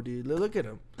doesn't know, dude. Look at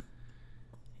him.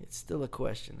 It's still a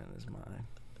question in his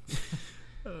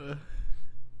mind.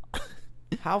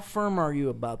 How firm are you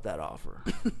about that offer?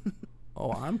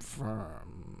 Oh, I'm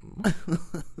firm.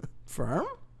 Firm?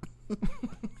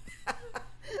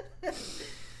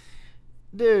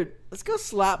 Dude, let's go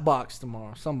slap box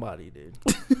tomorrow. Somebody, dude.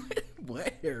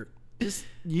 Where? Just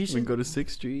you We should can go to 6th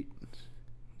Street.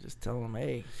 just tell them,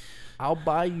 hey, I'll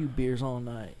buy you beers all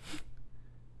night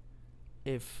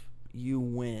if you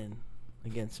win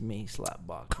against me slap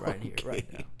box right here, right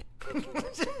now.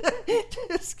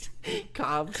 Just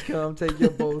cops come, take you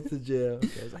both to jail.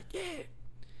 Guy's like, yeah,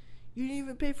 you didn't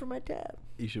even pay for my tab.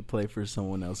 You should play for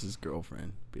someone else's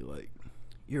girlfriend. Be like,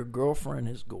 Your girlfriend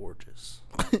is gorgeous.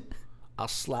 I'll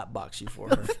slap box you for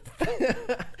her.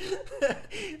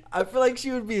 I feel like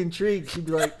she would be intrigued. She'd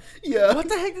be like, yeah. what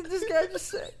the heck did this guy just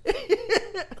say?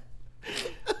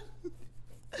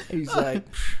 He's like,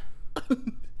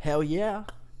 hell yeah.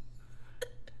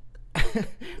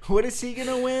 What is he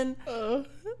gonna win?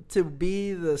 To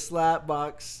be the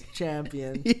slapbox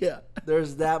champion. Yeah.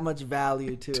 There's that much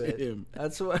value to it. him.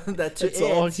 That's what that to That's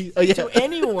it, all he- oh, yeah. to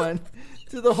anyone,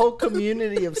 to the whole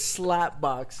community of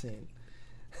slapboxing.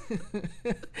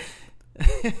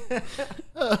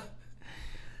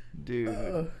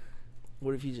 Dude,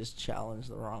 what if you just challenge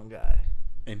the wrong guy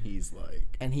And he's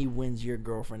like, and he wins your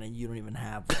girlfriend and you don't even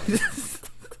have one?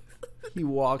 He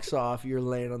walks off, you're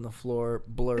laying on the floor,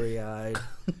 blurry-eyed,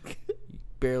 you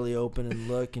barely open and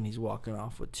look, and he's walking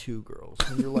off with 2 girls.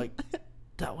 And you're like,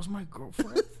 that was my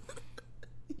girlfriend?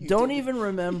 Don't even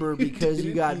remember because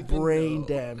you got brain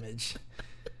damage.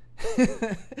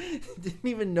 Didn't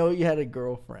even know you had a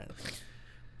girlfriend.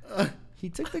 He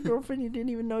took the girlfriend you didn't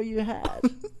even know you had.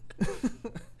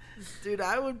 Dude,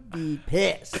 I would be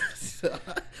pissed.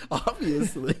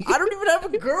 obviously. I don't even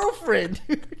have a girlfriend,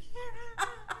 dude.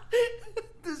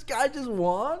 This guy just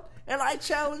won, and I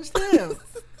challenged him.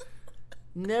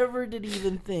 Never did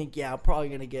even think, yeah, I'm probably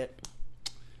going to get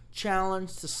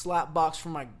challenged to slap box for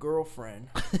my girlfriend.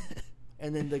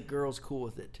 And then the girl's cool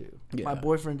with it, too. Yeah. My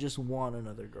boyfriend just won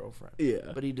another girlfriend.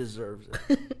 Yeah. But he deserves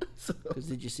it. Because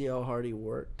did you see how hard he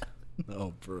worked?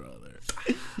 Oh, brother.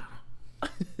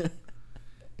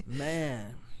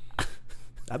 Man.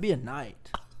 That'd be a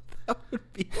night. That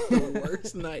would be the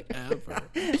worst night ever.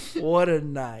 What a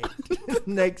night.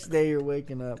 Next day you're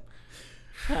waking up.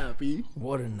 Happy.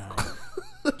 What a night.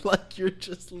 Like you're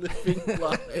just living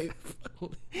life.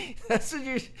 That's what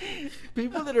you're.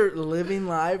 People that are living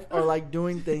life are like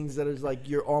doing things that is like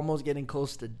you're almost getting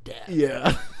close to death.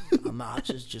 Yeah. I'm not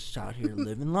just out here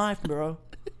living life, bro.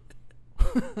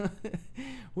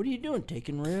 What are you doing?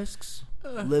 Taking risks,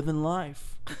 living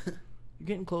life. You're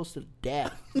getting close to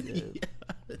death. Dude.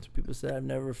 Yeah. People say I've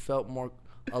never felt more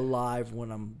alive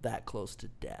when I'm that close to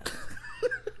death.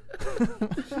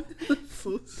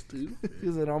 So stupid.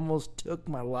 Because it almost took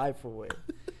my life away.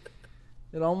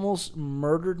 It almost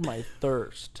murdered my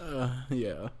thirst.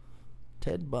 Yeah.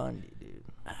 Ted Bundy, dude.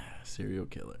 Serial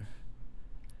killer.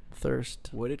 Thirst.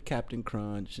 What did Captain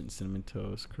Crunch and Cinnamon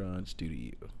Toast Crunch do to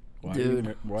you?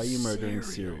 Dude, why are you murdering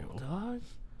cereal? Dog?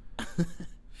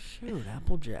 Shoot,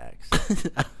 Apple Jacks.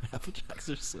 Apple Jacks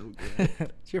are so good.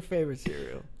 What's your favorite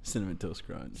cereal? Cinnamon Toast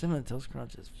Crunch. Cinnamon Toast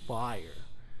Crunch is fire.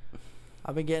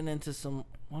 I've been getting into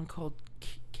one called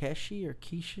Keshi or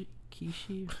Kishi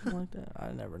or something like that.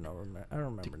 I never know. I don't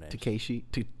remember names. Takashi.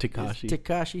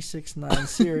 Takashi 6ix9ine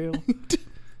cereal.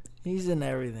 He's in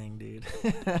everything, dude.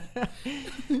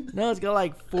 No, it's got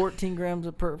like 14 grams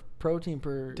of protein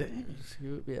per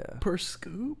scoop. Yeah. Per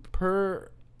scoop?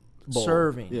 Per bowl.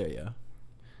 Serving. Yeah.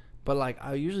 But like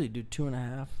I usually do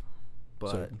 2.5.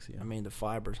 But servings, yeah. I mean the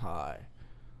fiber's high.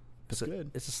 That's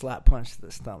good. It's a slap punch to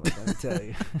the stomach, let me tell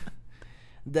you.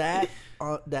 That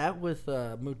with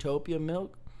Mootopia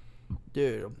milk,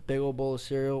 dude, a big old bowl of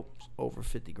cereal, over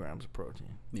 50 grams of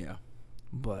protein. Yeah.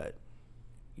 But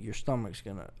your stomach's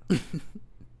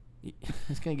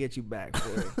it's gonna get you back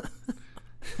for it.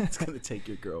 It's gonna take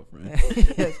your girlfriend.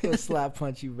 Yeah, it's gonna slap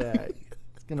punch you back.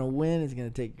 It's gonna win. It's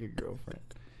gonna take your girlfriend.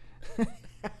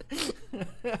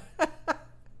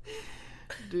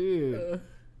 Dude.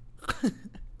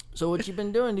 So what you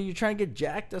been doing? Dude, you trying to get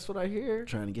jacked? That's what I hear.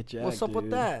 Trying to get jacked. What's up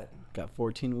with that? Got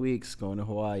 14 weeks going to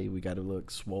Hawaii. We got to look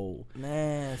swole.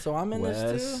 Man, so I'm in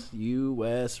this too. You,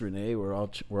 Wes, Renee, we're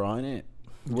on it.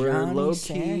 We're Johnny low key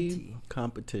Santy.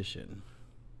 competition.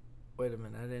 Wait a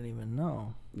minute, I didn't even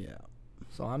know. Yeah.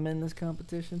 So I'm in this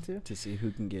competition too? To see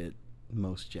who can get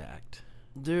most jacked.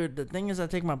 Dude, the thing is I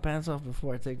take my pants off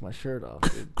before I take my shirt off,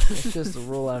 dude. It's just a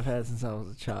rule I've had since I was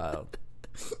a child.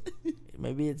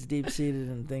 Maybe it's deep-seated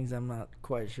in things I'm not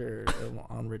quite sure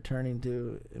on returning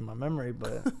to in my memory,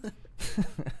 but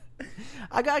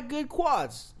I got good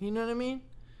quads. You know what I mean?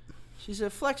 She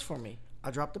said, flex for me.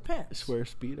 I dropped the pants. Swear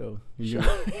Speedo. Sure.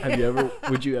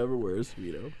 Would you ever wear a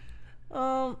Speedo?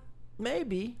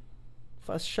 Maybe. If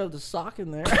I shoved a sock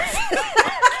in there.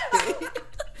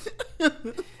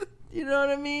 You know what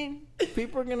I mean?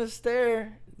 People are going to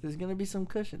stare. There's going to be some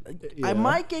cushion. Yeah. I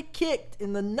might get kicked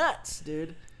in the nuts,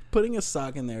 dude. Putting a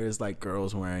sock in there is like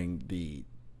girls wearing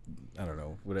I don't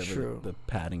know, whatever, True. the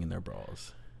padding in their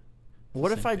bras.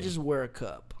 What if I thing. just wear a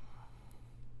cup?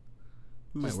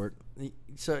 Might work.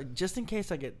 So just in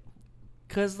case I get,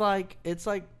 cause like it's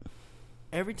like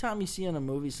every time you see in a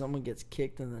movie someone gets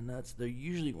kicked in the nuts, they're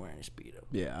usually wearing a Speedo.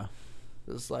 Yeah.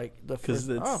 It's like the first.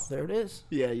 Oh, there it is.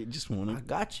 Yeah, you just want to. I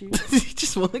got you. You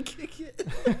just want to kick it.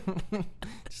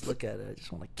 Just look at it. I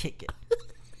just want to kick it.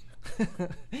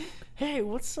 Hey,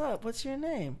 what's up? What's your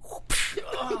name?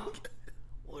 Oh,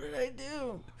 what did I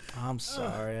do? I'm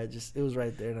sorry. It was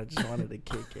right there, and I just wanted to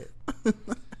kick it.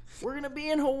 We're gonna be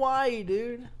in Hawaii,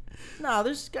 dude. Nah,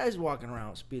 there's guys walking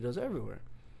around with Speedos everywhere.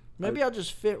 Maybe I'll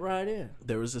just fit right in.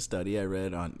 There was a study I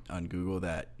read on Google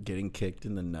that getting kicked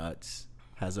in the nuts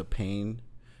has a pain.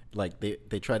 Like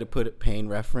they try to put a pain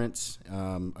reference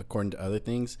according to other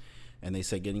things. And they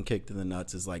say getting kicked in the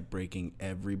nuts is like breaking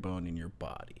every bone in your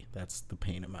body. That's the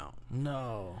pain amount.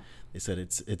 No. They said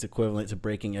it's equivalent to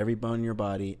breaking every bone in your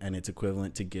body, and it's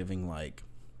equivalent to giving like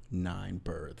 9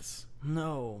 births.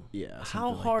 No. Yeah. How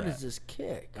like hard that. is this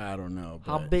kick? I don't know.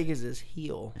 How big is this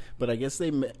heel? But I guess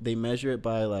they measure it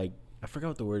by like, I forgot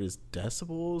what the word is,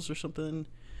 decibels or something.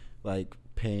 Like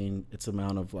pain, it's the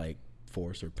amount of like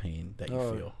force or pain that you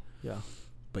feel. Yeah.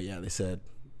 But yeah, they said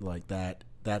like that.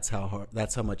 That's how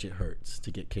much it hurts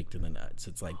to get kicked in the nuts.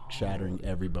 It's like shattering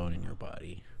every bone in your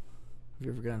body. Have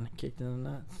you ever gotten kicked in the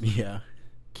nuts? Yeah.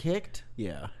 Kicked?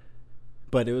 Yeah.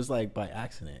 But it was like by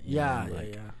accident. Yeah,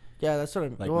 yeah, that's what I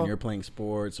mean. Like when you're playing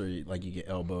sports or you get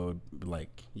elbowed,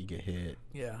 like you get hit.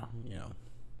 Yeah. You know.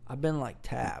 I've been like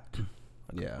tapped.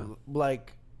 Yeah.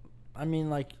 Like, I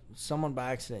mean, like someone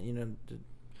by accident, to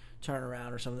turn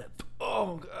around or something.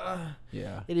 Oh, God.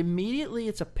 Yeah.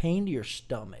 It's a pain to your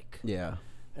stomach. Yeah.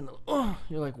 And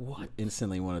you're like, what? You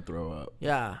instantly want to throw up.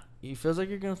 Yeah. It feels like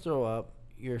you're going to throw up.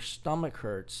 Your stomach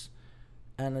hurts.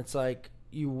 And it's like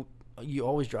you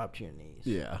always drop to your knees.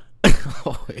 Yeah.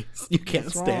 Always. You can't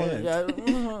stand. Yeah.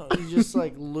 You just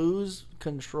like lose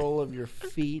control of your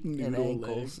feet and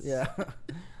ankles. Legs. Yeah.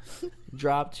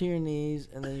 Drop to your knees,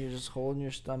 and then you're just holding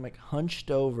your stomach hunched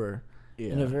over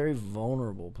in a very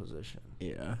vulnerable position.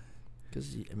 Yeah.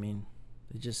 Because,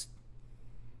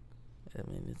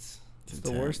 it's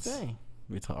the worst thing.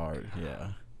 It's hard,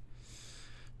 yeah.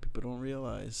 People don't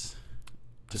realize.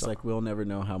 Just like we'll never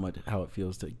know how it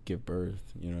feels to give birth.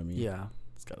 You know what I mean? Yeah.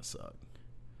 It's gotta suck.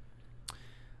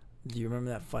 Do you remember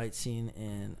that fight scene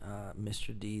in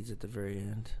Mr. Deeds at the very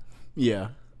end? Yeah.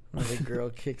 Where the girl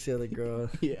kicks the other girl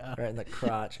right in the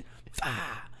crotch.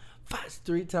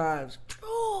 3 times.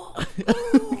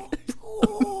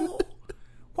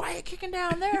 Why are you kicking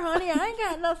down there, honey? I ain't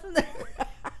got nothing there.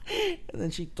 And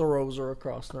then she throws her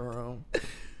across the room.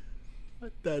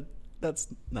 That's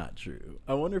not true.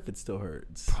 I wonder if it still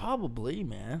hurts. Probably,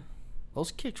 man.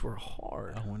 Those kicks were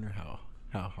hard. I wonder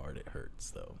how hard it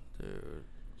hurts, though. Dude.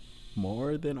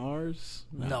 More than ours?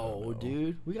 No,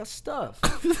 dude. We got stuff.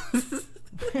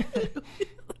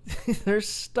 There's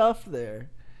stuff there.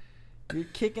 You're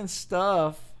kicking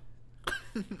stuff.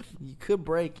 You could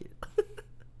break it.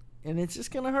 And it's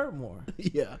just going to hurt more.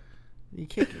 Yeah.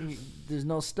 There's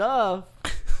no stuff.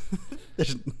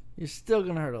 You're still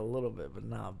going to hurt a little bit, but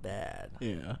not bad.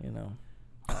 Yeah. You know?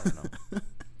 I don't know.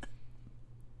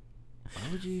 Why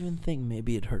would you even think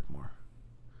maybe it'd hurt more?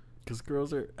 Because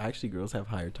girls have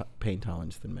higher pain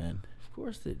tolerance than men. Of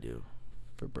course they do.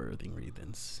 For birthing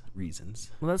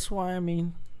reasons. Well, that's why, I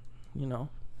mean, you know,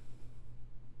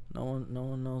 no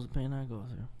one knows the pain I go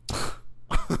through.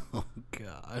 Oh,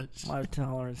 gosh. My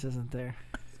tolerance isn't there.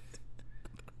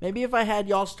 Maybe if I had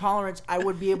y'all's tolerance, I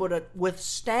would be able to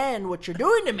withstand what you're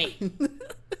doing to me.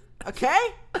 Okay?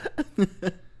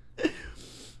 Yep.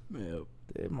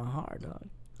 Dude, my heart,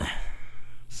 dog.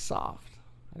 Soft.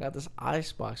 I got this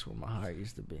ice box where my heart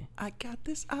used to be. I got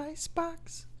this ice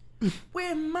box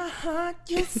Where my heart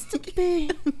used to be.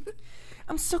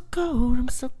 I'm so cold, I'm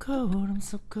so cold, I'm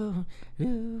so cold.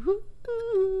 Ooh.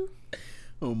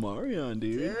 Omarion,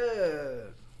 dude. Yeah.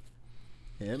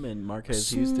 Him and Marquez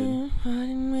Houston.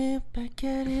 We're back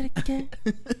at it again.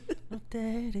 No,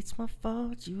 Dad, it's my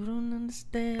fault. You don't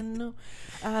understand. No,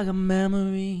 I got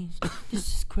memories.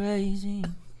 This is crazy.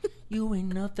 You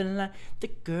ain't nothing like the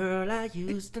girl I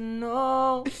used to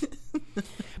know.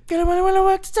 Gonna wanna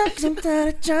work to stop 'cause I'm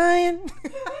tired of trying.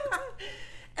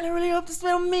 And I really hope this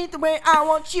will meet the way I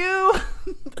want you.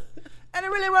 And I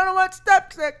really wanna work to stop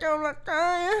 'cause I don't like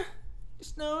trying.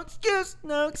 There's no excuse,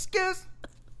 no excuse.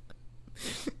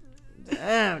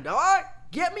 Damn, dog.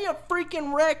 Get me a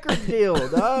freaking record deal,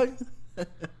 dog.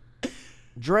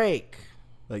 Drake.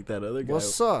 Like that other guy.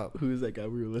 What's up? Who's that guy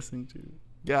we were listening to?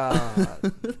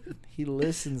 God. He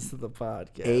listens to the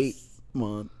podcast. 8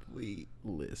 monthly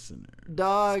listener.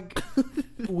 Dog,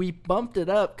 we bumped it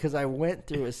up because I went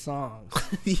through his songs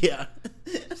Yeah.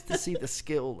 just to see the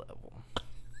skill level.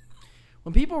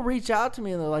 When people reach out to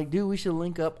me and they're like, dude, we should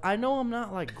link up, I know I'm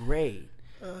not like great,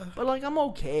 but like I'm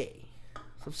okay.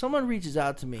 So if someone reaches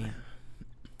out to me,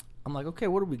 I'm like, okay,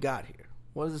 what do we got here?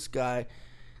 What does this guy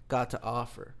got to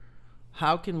offer?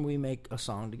 How can we make a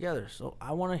song together? So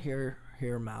I want to hear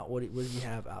him out. What do you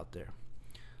have out there?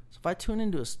 So if I tune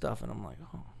into his stuff and I'm like,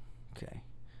 oh, okay,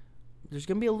 there's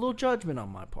going to be a little judgment on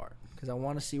my part because I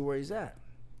want to see where he's at.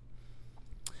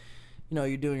 You know,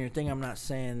 you're doing your thing. I'm not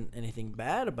saying anything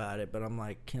bad about it, but I'm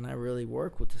like, can I really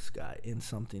work with this guy in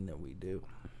something that we do?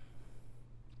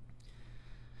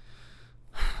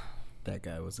 That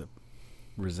guy was a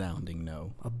resounding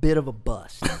no. A bit of a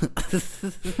bust.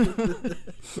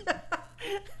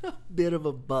 A bit of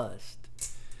a bust.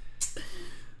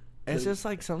 It's just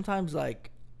like sometimes,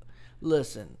 like,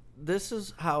 listen, this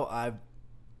is how I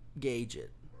gauge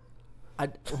it.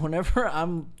 Whenever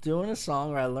I'm doing a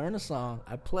song or I learn a song,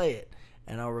 I play it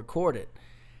and I'll record it.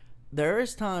 There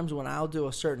is times when I'll do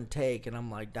a certain take and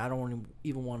I'm like, I don't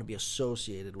even want to be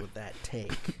associated with that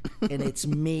take. And it's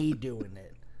me doing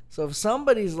it. So if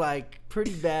somebody's like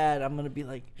pretty bad, I'm going to be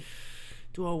like,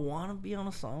 do I want to be on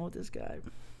a song with this guy?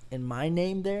 And my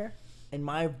name there? And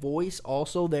my voice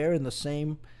also there in the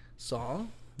same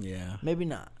song? Yeah. Maybe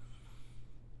not.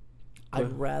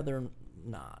 I'd rather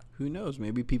not. Who knows?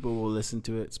 Maybe people will listen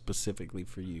to it specifically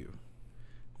for you.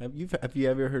 Have you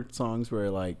ever heard songs where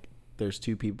like there's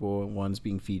two people and one's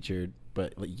being featured,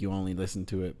 but like you only listen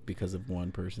to it because of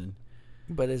one person?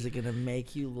 But is it going to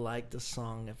make you like the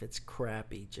song if it's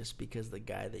crappy just because the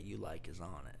guy that you like is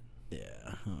on it?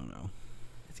 Yeah, I don't know.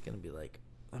 It's going to be like,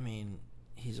 I mean,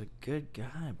 he's a good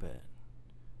guy, but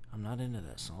I'm not into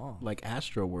that song. Like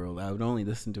Astro World, I would only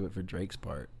listen to it for Drake's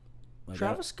part. Like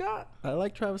Travis Scott? I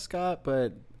like Travis Scott,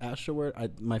 but Astro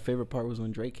World, my favorite part was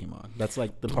when Drake came on. That's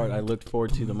like the part I looked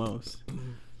forward to the most.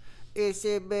 It's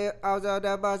a bit out of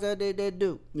the buzz that they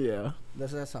do. Yeah.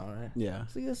 That's that song, right? Yeah.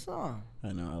 It's a good song.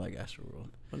 I know, I like Astro World.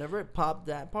 Whenever it popped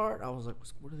that part, I was like,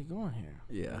 what are they going here?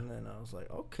 Yeah. And then I was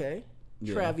like, okay.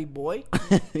 Yeah. Travie boy.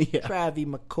 Yeah. Travie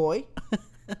McCoy.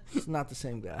 It's not the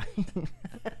same guy.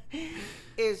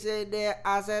 It's in there.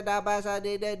 I said that buzz I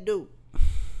did that do.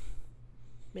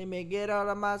 Made me get out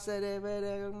of my city,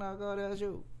 I'm not gonna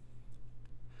shoot.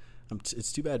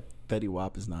 It's too bad Fetty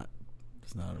Wap is not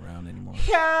around anymore.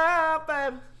 Yeah,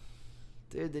 baby.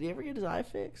 Dude, did he ever get his eye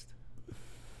fixed?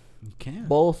 You can.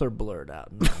 Both are blurred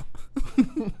out now.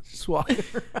 Just walking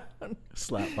around.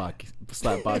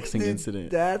 Slapboxing incident.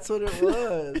 That's what it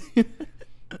was.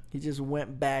 He just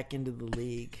went back into the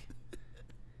league.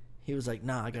 He was like,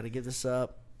 nah, I got to give this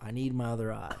up. I need my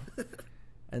other eye.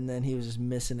 And then he was just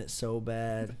missing it so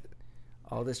bad.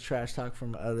 All this trash talk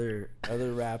from other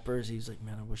rappers. He was like,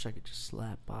 man, I wish I could just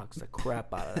slap box the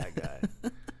crap out of that guy.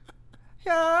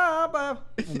 Yeah, but...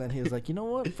 And then he was like, you know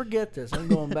what? Forget this. I'm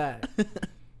going back.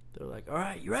 They're like, all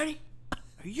right, you ready?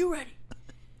 Are you ready?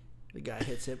 The guy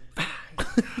hits him.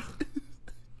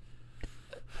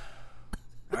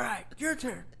 All right, your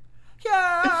turn.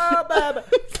 Yeah, baby.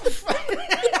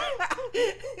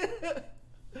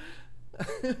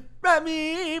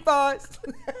 Remy boys.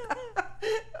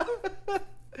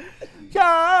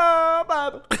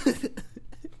 Yeah, baby.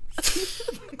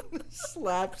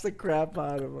 Slaps the crap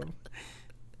out of him.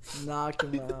 Knocked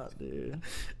him out, dude.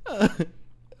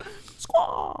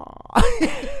 Squaw.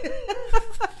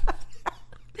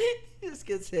 He just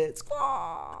gets hit.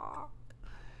 Squaw.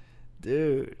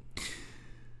 Dude.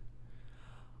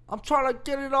 I'm trying to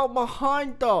get it out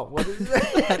behind, though. What is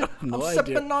it? I'm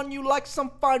sipping on you like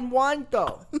some fine wine,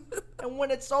 though. And when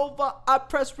it's over, I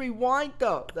press rewind,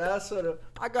 though. That's what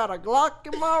I got a Glock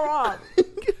in my rod.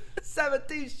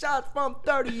 17 shots from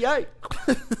 38.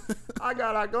 I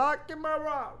got a Glock in my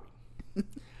rod.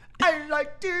 I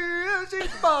like this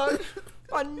is fun.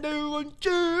 I knew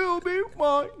until be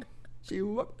one. She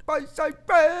walked by side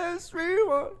press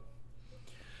rewind.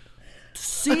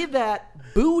 See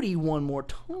that booty one more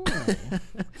time.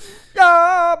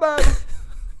 Yeah, baby.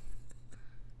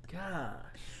 Gosh.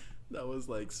 That was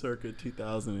like circa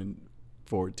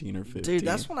 2014 or 15. Dude,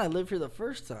 that's when I lived here the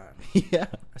first time. Yeah.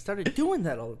 I started doing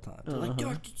that all the time. They're like,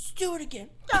 dude, just do it again.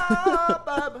 Yeah,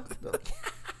 baby. Like,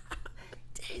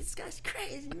 dude, this guy's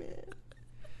crazy, man.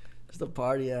 Just a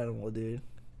party animal, dude.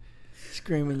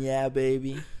 Screaming, yeah,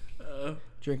 baby.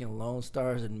 Drinking Lone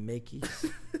Stars and Mickeys.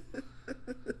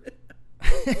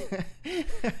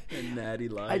 And Natty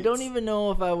Lights. I don't even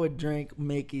know if I would drink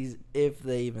Mickey's if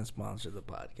they even sponsor the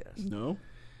podcast. No.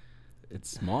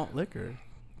 It's malt liquor.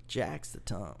 Jack's the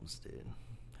Tums, dude.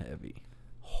 Heavy.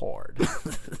 Hard.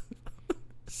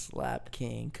 Slap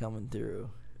King coming through.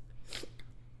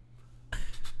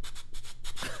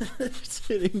 Just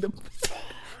hitting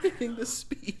the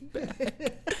speed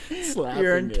bag. Slapping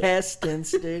Your it.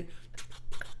 intestines, dude.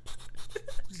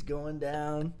 Just going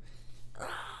down.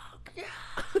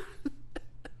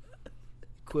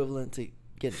 Equivalent to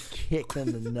getting kicked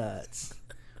in the nuts.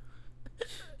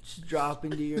 Just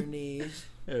dropping to your knees.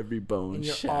 Every bone And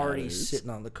you're shatters. already sitting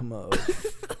on the commode.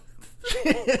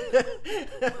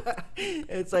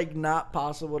 It's like not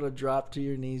possible to drop to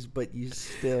your knees, but you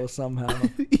still somehow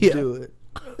do it.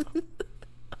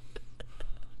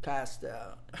 Passed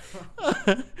out.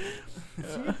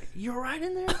 You're right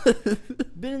in there?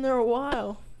 Been in there a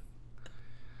while.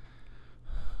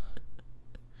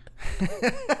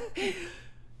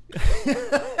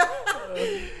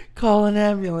 Call an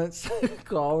ambulance.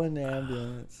 Call an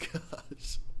ambulance.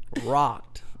 Gosh.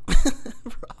 Rocked.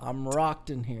 I'm rocked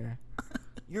in here.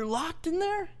 You're locked in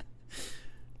there?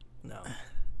 No.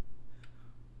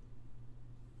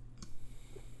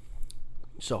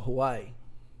 So Hawaii.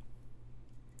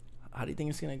 How do you think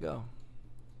it's going to go?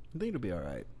 I think it'll be all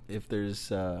right. If there's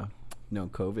no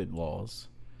COVID laws,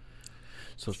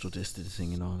 social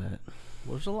distancing and all that.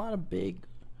 Is there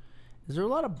a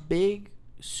lot of big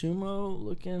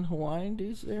sumo-looking Hawaiian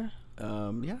dudes there?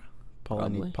 Yeah.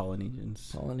 Probably.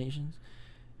 Polynesians.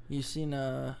 You seen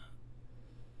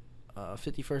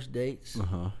 51st Dates?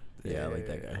 Uh-huh. Yeah, I like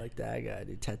that guy. I like that guy,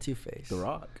 dude. Tattoo face. The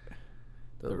Rock.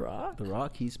 The Rock? The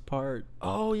Rock, he's part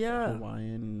Oh, yeah.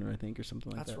 Hawaiian, I think, or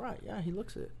something like That's that. right. Yeah, he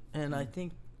looks it. And I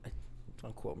think,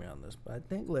 don't quote me on this, but I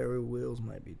think Larry Wills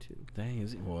might be too. Dang,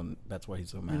 is he? Well, that's why he's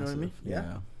so massive. You know what I mean?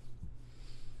 Yeah.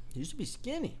 He used to be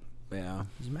skinny. Yeah.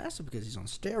 He's massive because he's on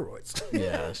steroids.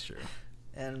 Yeah, that's true.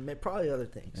 And probably other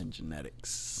things. And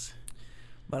genetics.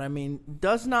 But I mean,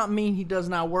 does not mean he does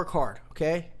not work hard,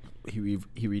 okay? He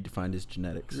redefined his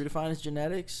genetics. Redefine his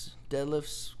genetics.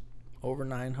 Deadlifts over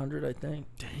 900, I think.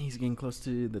 Dang, he's getting close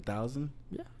to the 1,000.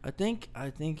 Yeah, I think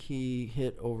he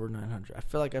hit over 900. I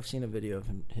feel like I've seen a video of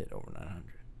him hit over 900.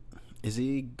 Is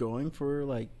he going for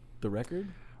like the record?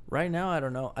 Right now, I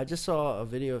don't know. I just saw a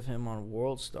video of him on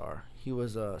World Star. He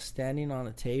was standing on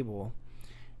a table,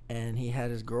 and he had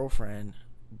his girlfriend,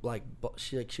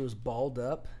 she was balled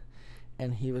up,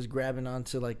 and he was grabbing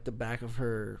onto like the back of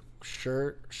her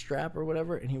shirt strap or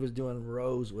whatever, and he was doing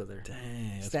rows with her.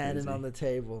 Dang, that's standing crazy. on the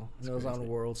table. And it was crazy. on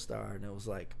World Star, and it was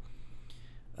like,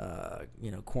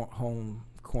 home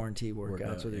quarantine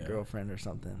workouts with your girlfriend or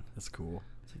something. That's cool.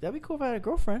 It's like, that'd be cool if I had a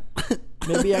girlfriend.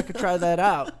 Maybe I could try that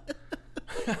out.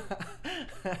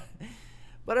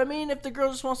 But I mean, if the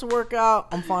girl just wants to work out,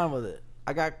 I'm fine with it.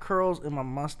 I got curls in my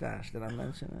mustache. Did I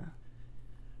mention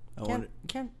that? I wonder,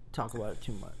 Can't talk about it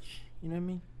too much. You know what I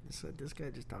mean? This guy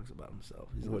just talks about himself.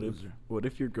 He's a loser. what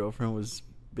if your girlfriend was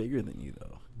bigger than you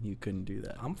though? You couldn't do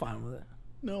that. I'm fine with it.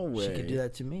 No way. She could do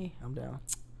that to me. I'm down.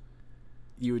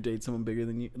 You would date someone bigger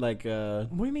than you? Like, What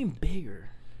do you mean bigger?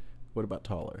 what about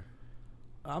taller?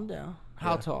 I'm down.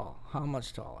 How tall? How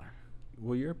much taller?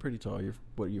 Well, you're pretty tall. You're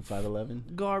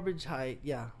 5'11"? Garbage height.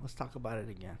 Yeah, let's talk about it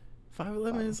again.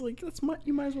 5'11" is like,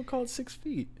 you might as well call it 6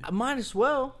 feet. I might as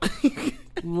well.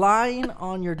 Lying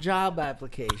on your job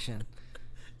application.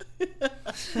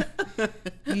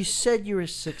 You said you were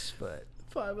 6 foot.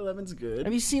 5'11's good.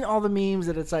 Have you seen all the memes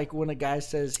that it's like when a guy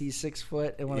says he's 6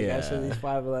 foot and when a guy says he's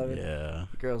 5'11"? Yeah.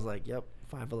 The girl's like, yep,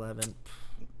 5'11".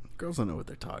 Girls don't know what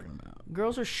they're talking about.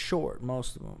 Girls are short,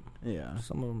 most of them. Yeah.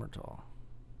 Some of them are tall.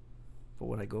 But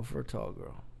would I go for a tall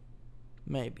girl?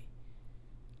 Maybe.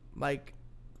 Like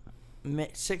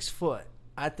 6 foot.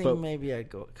 I think maybe I'd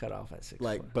go cut off at 6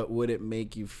 foot. But would it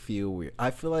make you feel weird?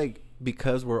 I feel like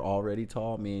because we're already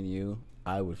tall, me and you,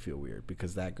 I would feel weird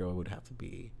because that girl would have to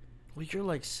be. Well, you're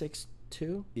like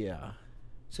 6'2"? Yeah.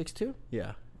 6'2"?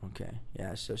 Yeah. Okay.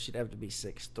 Yeah, so she'd have to be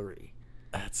 6'3".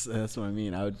 That's what I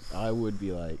mean. I would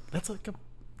be like, that's like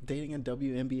dating a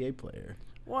WNBA player.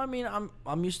 Well, I mean,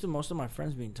 I'm used to most of my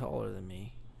friends being taller than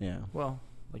me. Yeah. Well,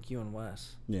 like you and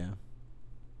Wes. Yeah.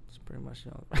 It's pretty much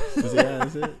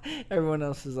That's it. Everyone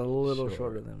else is a little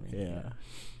shorter than me. Yeah.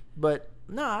 But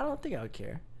no, I don't think I would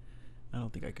care. I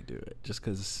don't think I could do it just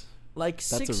because. Like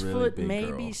that's 6 a really foot, big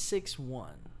maybe girl. 6'1".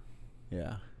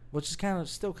 Yeah. Which is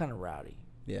still kind of rowdy.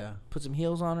 Yeah. Put some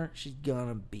heels on her, she's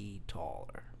gonna be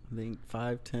taller. I think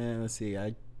 5'10". Let's see.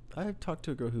 I talked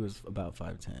to a girl who was about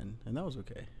 5'10", and that was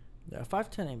okay. Yeah,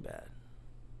 5'10" ain't bad.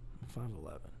 I'm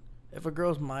 5'11". If a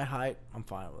girl's my height, I'm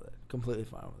fine with it. Completely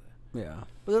fine with it. Yeah.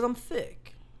 Because I'm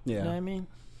thick. Yeah. You know what I mean?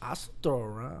 I'll still throw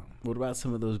around. What about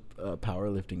some of those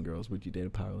powerlifting girls? Would you date a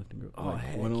powerlifting girl? Oh, like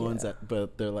heck one of the yeah. ones that,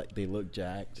 but they're like they look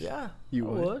jacked. Yeah, You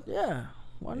would? Yeah,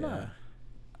 why not?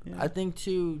 Yeah. I think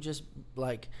too, just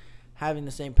like having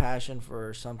the same passion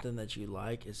for something that you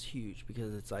like is huge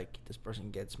because it's like this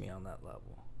person gets me on that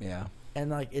level. Yeah.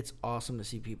 And like it's awesome to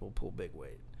see people pull big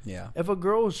weight. Yeah. If a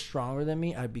girl was stronger than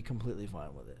me, I'd be completely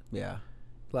fine with it. Yeah.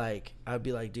 Like I'd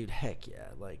be like, dude, heck yeah,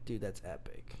 like dude, that's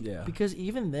epic. Yeah. Because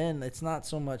even then, it's not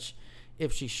so much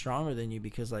if she's stronger than you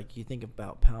because like you think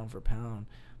about pound for pound,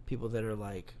 people that are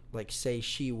like say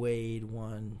she weighed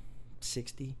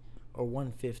 160 or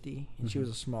 150 and she was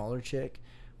a smaller chick,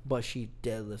 but she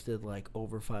deadlifted like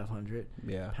over 500.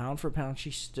 Yeah. Pound for pound,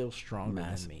 she's still stronger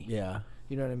than me. Yeah.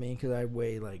 You know what I mean? Because I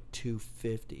weigh like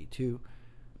 250,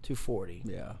 240.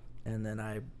 Yeah. And then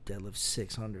I deadlift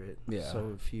 600. Yeah.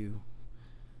 So if you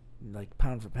like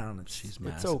pound for pound, it's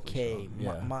massively okay, strong.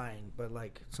 Yeah. mine. But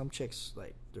like some chicks,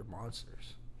 like they're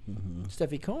monsters. Mm-hmm.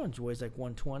 Steffi Cohen weighs like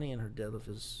 120, and her deadlift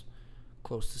is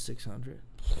close to 600.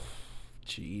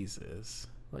 Jesus.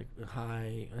 Like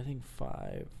high, I think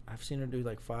 5. I've seen her do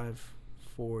like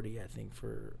 540. I think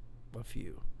for a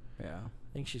few. Yeah.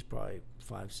 I think she's probably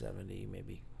 570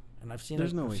 maybe. And I've seen.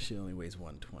 There's no way she only weighs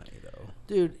 120 though.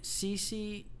 Dude,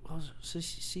 Cece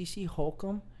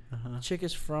Holcomb, Uh-huh. the chick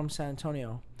is from San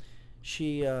Antonio.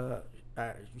 She's a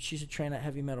trainer at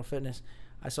Heavy Metal Fitness.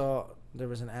 I saw there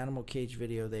was an animal cage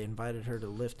video. They invited her to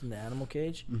lift in the animal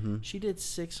cage. Mm-hmm. She did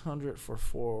 600 for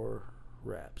 4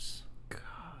 reps. God,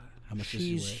 how much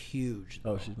She's does she weigh? huge.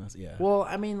 Oh, though. she's massive. Yeah. Well,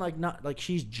 I mean, like not like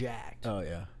she's jacked. Oh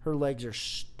yeah. Her legs are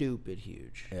stupid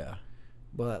huge. Yeah.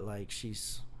 But like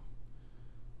she's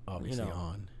Obviously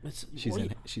on.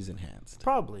 She's enhanced.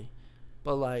 Probably,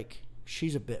 but like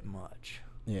she's a bit much.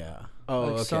 Yeah. Oh,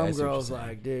 Like okay. some girls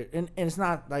like, dude, and it's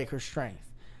not like her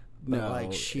strength, but No,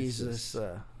 like she's it's just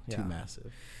too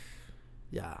massive.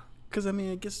 Yeah. Because I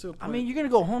mean, it gets to a point. I mean, you're gonna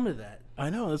go home to that, I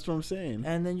know, that's what I'm saying.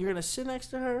 and then you're gonna sit next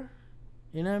to her.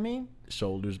 You know what I mean?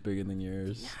 Shoulders bigger than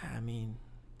yours. Yeah. I mean,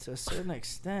 to a certain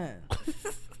extent,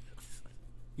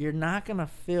 you're not gonna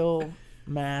feel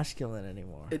masculine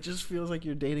anymore. It just feels like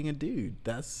you're dating a dude.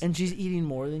 That's And she's eating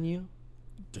more than you.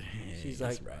 dang, she's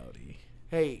that's like- rowdy.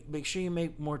 Hey, make sure you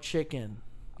make more chicken.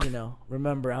 You know,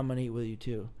 remember I'm gonna eat with you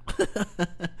too.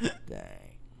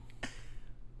 Dang.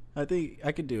 I think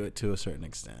I could do it to a certain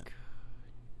extent.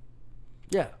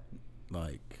 Yeah.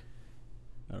 Like,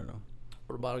 I don't know.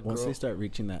 What about a girl? Once they start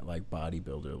reaching that like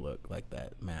bodybuilder look, like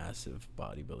that massive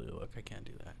bodybuilder look, I can't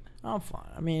do that. I'm fine.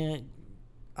 I mean,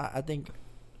 I think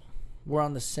we're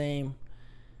on the same.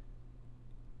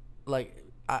 Like,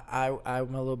 I'm a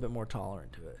little bit more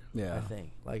tolerant to it. Yeah. I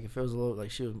think. Like, if it was a little,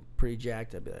 like, she was pretty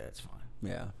jacked, I'd be like, that's fine.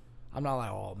 Yeah. I'm not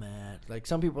like, oh, man. Like,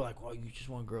 some people are like, well, you just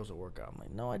want girls to work out. I'm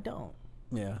like, no, I don't.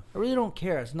 Yeah. I really don't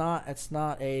care. It's not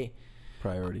a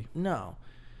Priority. no.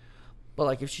 But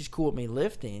like if she's cool with me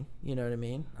lifting, you know what I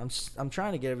mean? I'm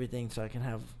trying to get everything so I can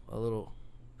have a little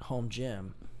home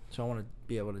gym. So I want to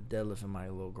be able to deadlift in my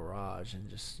little garage and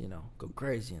just, go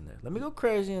crazy in there. Let me go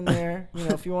crazy in there.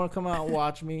 If you want to come out and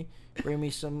watch me, bring me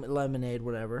some lemonade,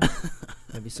 whatever.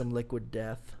 Maybe some liquid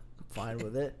death. I'm fine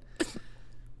with it.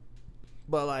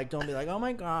 But like, don't be like, oh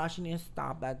my gosh, you need to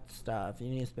stop that stuff. You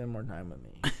need to spend more time with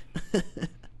me.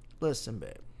 Listen,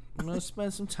 babe. I'm going to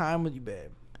spend some time with you,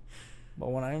 babe.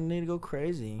 But when I need to go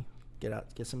crazy, get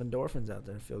some endorphins out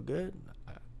there, feel good,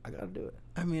 I got to do it.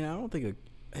 I mean, I don't think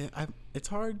it's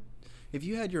hard. If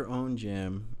you had your own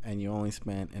gym and you only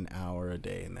spent an hour a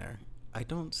day in there, I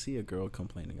don't see a girl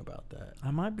complaining about that.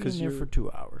 I might be in there for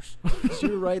 2 hours. Because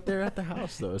you're right there at the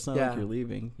house, though. It's not like you're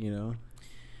leaving,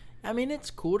 I mean, it's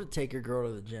cool to take your girl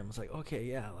to the gym. It's like,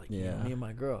 okay, me and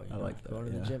my girl. I like that. Going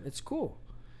to the gym. It's cool.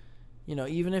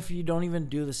 Even if you don't even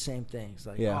do the same things.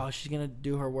 Like, oh, she's going to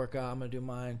do her workout. I'm going to do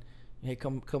mine. Hey,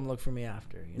 come look for me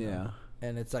after. Yeah.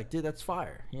 And it's like, dude, that's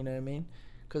fire. You know what I mean?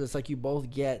 Because it's like you both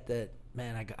get that,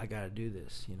 man, I got to do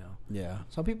this, Yeah.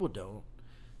 Some people don't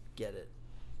get it.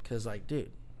 Because, like,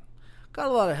 dude, got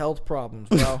a lot of health problems,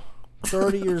 bro.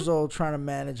 30 years old trying to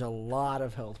manage a lot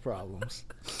of health problems.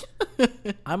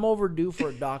 I'm overdue for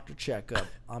a doctor checkup.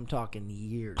 I'm talking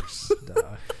years,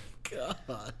 dog.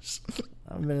 Gosh.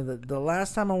 I mean, the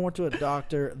last time I went to a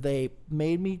doctor, they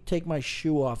made me take my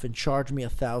shoe off and charge me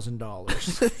 $1,000.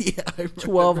 Yeah,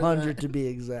 $1,200 to be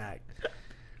exact.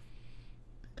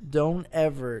 Don't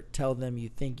ever tell them you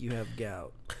think you have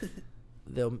gout.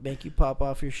 They'll make you pop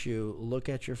off your shoe, look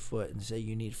at your foot, and say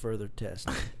you need further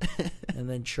testing, and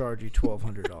then charge you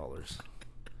 $1,200.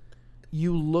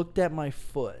 You looked at my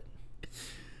foot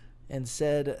and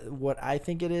said what I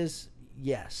think it is.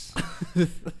 Yes.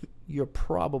 You're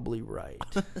probably right.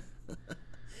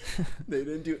 They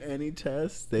didn't do any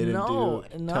tests? They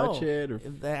didn't touch it? Or...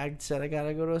 I said I got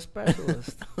to go to a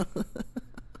specialist.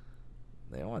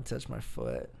 They don't want to touch my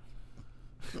foot.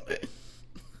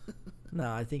 No,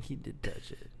 I think he did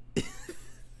touch it.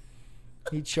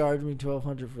 He charged me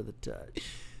 $1,200 for the touch.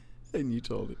 And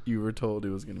you were told it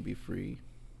was going to be free.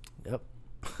 Yep.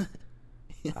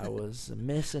 I was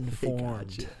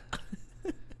misinformed.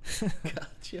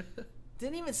 Gotcha.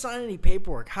 Didn't even sign any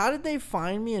paperwork. How did they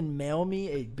find me and mail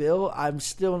me a bill? I'm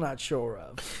still not sure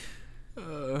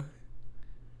of.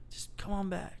 Just come on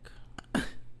back.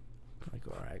 Like,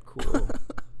 all right, cool.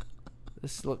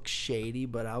 This looks shady,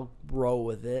 but I'll roll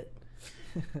with it.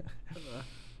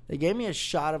 They gave me a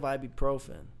shot of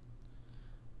ibuprofen.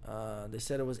 They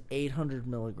said it was 800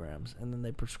 milligrams, and then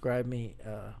they prescribed me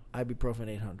ibuprofen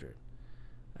 800.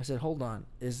 I said, hold on.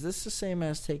 Is this the same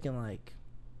as taking, like,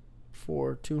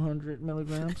 200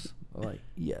 milligrams? Like,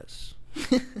 yes.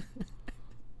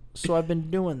 So I've been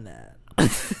doing that.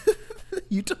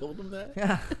 You told them that?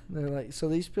 Yeah. They're like, so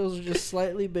these pills are just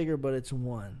slightly bigger, but it's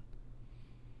one.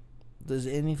 Does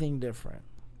anything different?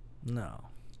 No.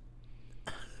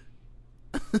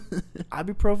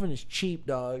 Ibuprofen is cheap,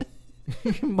 dog.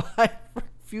 You can buy for a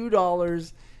few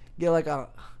dollars, get like a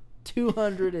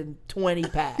 220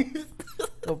 pack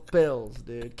of pills,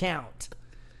 dude. Count.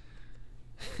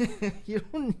 You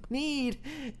don't need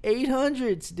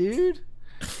 800s, dude.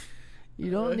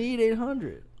 You don't need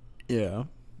 800. Yeah.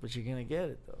 But you're going to get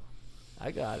it, though. I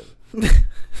got it.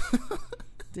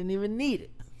 Didn't even need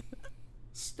it.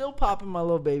 Still popping my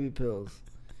little baby pills.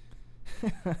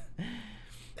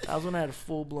 That was when I had a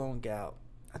full-blown gout.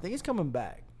 I think it's coming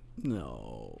back.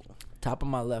 No. Top of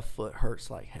my left foot hurts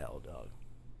like hell, dog.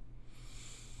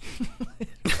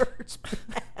 It hurts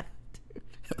bad, dude.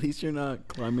 At least you're not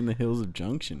climbing the hills of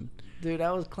Junction. Dude,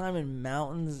 I was climbing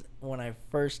mountains when I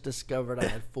first discovered I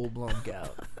had full-blown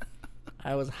gout.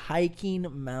 I was hiking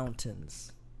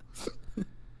mountains.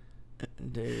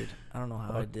 Dude, I don't know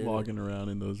how I did walking around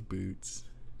in those boots.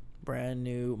 Brand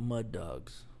new mud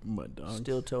dogs. Mud dogs.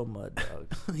 Steel toe mud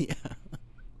dogs. Yeah.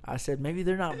 I said, maybe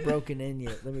they're not broken in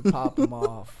yet. Let me pop them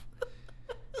off.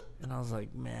 And I was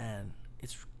like, man,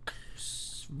 it's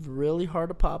really hard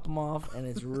to pop them off, and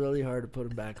it's really hard to put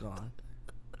them back on.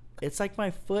 It's like my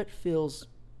foot feels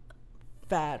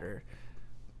fatter.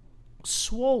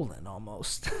 Swollen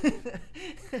almost.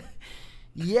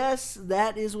 Yes,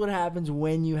 that is what happens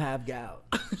when you have gout.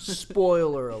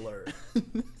 Spoiler alert.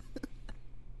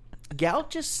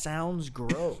 Gout just sounds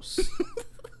gross.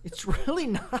 It's really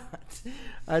not.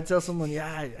 I tell someone,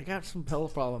 yeah, I got some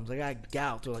health problems. I got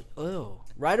gout. They're like, ew.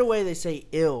 Right away they say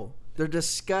ill. They're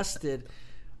disgusted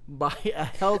by a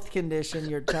health condition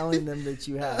you're telling them that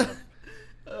you have.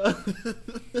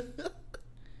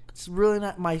 It's really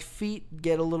not. My feet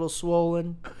get a little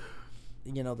swollen.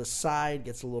 the side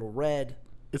gets a little red.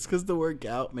 It's because the word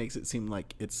gout makes it seem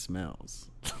like it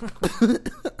smells.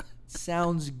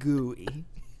 Sounds gooey.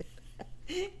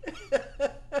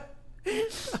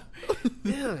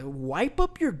 Yeah, wipe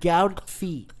up your gout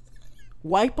feet.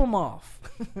 Wipe them off.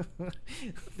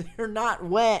 They're not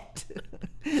wet.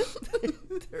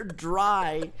 They're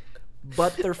dry,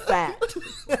 but they're fat.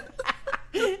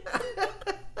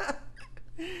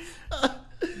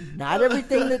 Not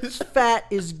everything that's fat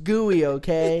is gooey,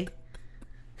 okay?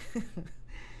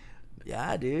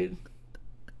 Yeah, dude.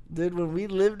 Dude, when we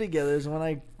lived together is when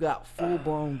I got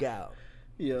full-blown gout.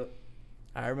 Yep.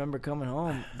 I remember coming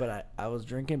home, but I was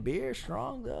drinking beer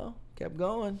strong, though. Kept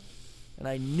going. And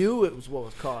I knew it was what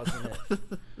was causing it.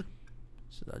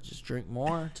 So I just drink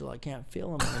more until I can't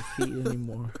feel them on my feet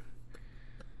anymore.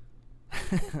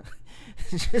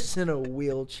 Just in a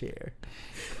wheelchair.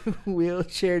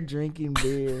 Wheelchair drinking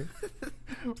beer.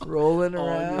 Rolling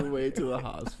around. On your way to the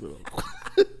hospital.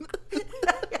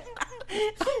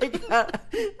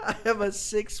 I have a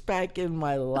 6-pack in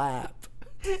my lap.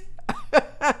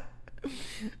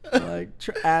 Like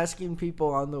asking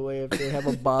people on the way if they have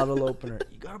a bottle opener.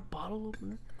 You got a bottle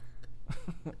opener?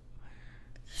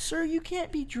 Sir, you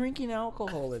can't be drinking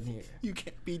alcohol in here. You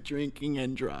can't be drinking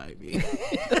and driving.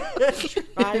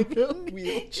 Driving in a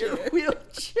wheelchair.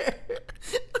 Wheelchair.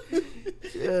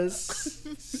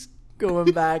 Just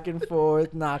going back and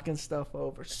forth, knocking stuff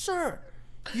over. Sir,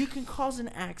 you can cause an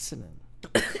accident.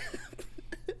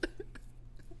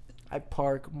 I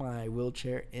park my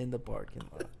wheelchair in the parking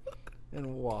lot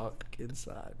and walk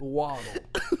inside. Waddle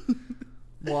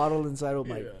inside with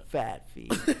my fat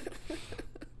feet.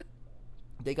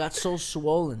 They got so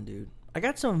swollen, dude. I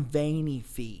got some veiny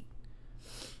feet.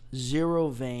 0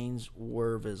 veins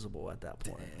were visible at that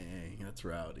point. Dang, that's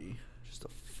rowdy. Just a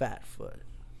fat foot.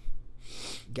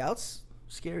 Gout's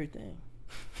a scary thing.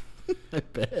 I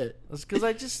bet. It's because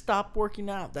I just stopped working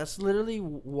out. That's literally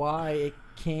why it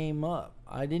came up.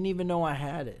 I didn't even know I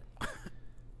had it.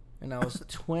 And I was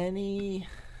 20.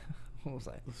 What was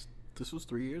I? This was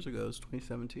 3 years ago. It was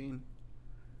 2017.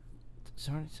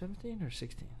 17 or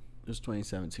 16? It was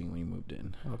 2017 when you moved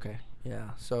in. Okay. Yeah.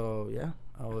 So, yeah.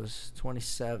 I was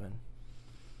 27.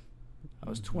 I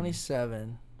was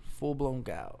 27. Full-blown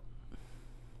gout.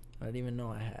 I didn't even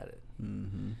know I had it.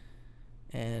 Mm-hmm.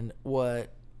 And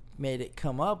what made it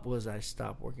come up was I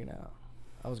stopped working out.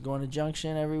 I was going to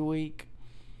Junction every week.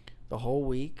 The whole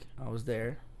week I was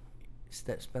there.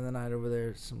 Spend the night over there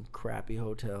at some crappy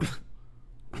hotel.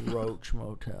 Roach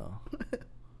Motel.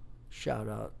 Shout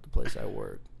out the place I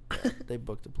work. Yeah, they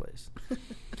booked the place.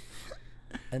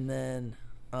 And then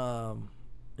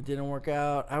it didn't work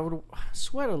out. I would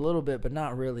sweat a little bit, but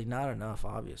not really. Not enough,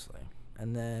 obviously.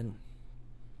 And then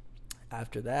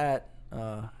after that,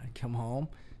 I'd come home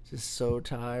just so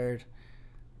tired.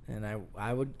 And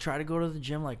I would try to go to the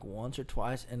gym like once or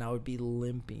twice, and I would be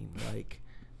limping, like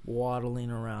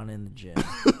waddling around in the gym.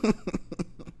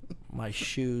 My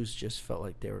shoes just felt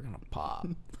like they were going to pop.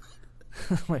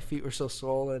 My feet were so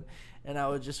swollen. And I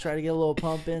would just try to get a little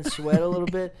pump in, sweat a little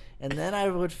bit. And then I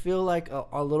would feel like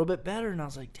a little bit better. And I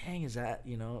was like, dang, is that,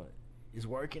 is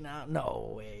working out?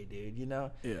 No way, dude, Yeah.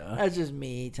 That's just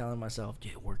me telling myself,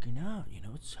 dude, working out,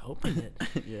 it's helping it.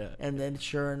 Yeah. And then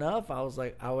sure enough, I was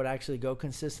like, I would actually go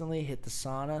consistently, hit the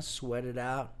sauna, sweat it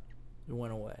out. It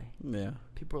went away. Yeah.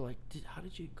 People are like, how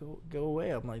did you go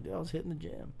away? I'm like, dude, I was hitting the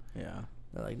gym. Yeah.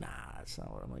 They're like, nah, that's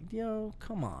not what I'm like, yo,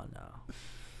 come on now.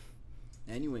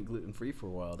 And you went gluten-free for a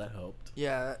while. That helped.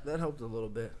 Yeah, that helped a little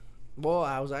bit. Well,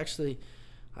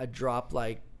 I dropped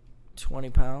like 20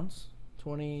 pounds.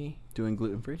 Doing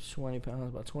gluten-free? 20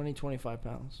 pounds, about 20, 25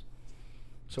 pounds.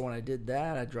 So when I did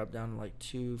that, I dropped down to like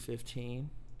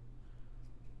 215.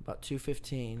 About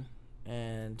 215.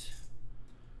 And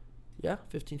yeah,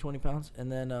 15, 20 pounds.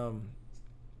 And then,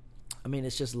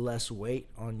 it's just less weight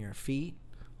on your feet,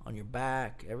 on your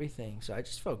back, everything. So I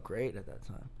just felt great at that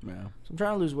time. Yeah. So I'm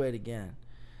trying to lose weight again.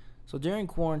 So during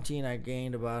quarantine, I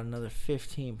gained about another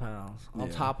 15 pounds. On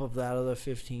top of that other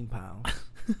 15 pounds.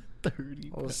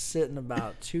 30 I was sitting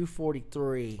about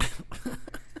 243.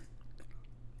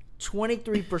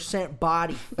 23%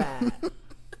 body fat.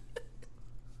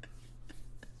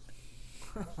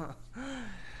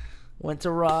 Went to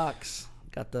Rocks.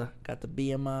 Got the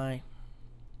BMI,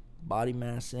 body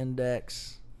mass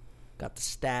index. Got the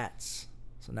stats.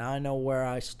 So now I know where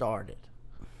I started.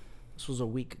 This was a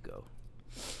week ago.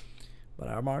 But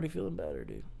I'm already feeling better,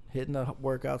 dude. Hitting the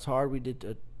workouts hard. We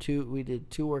did two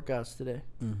workouts today.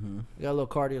 Mm-hmm. We got a little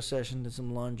cardio session, did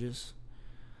some lunges.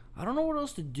 I don't know what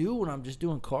else to do when I'm just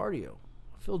doing cardio.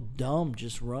 I feel dumb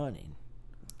just running.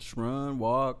 Just run,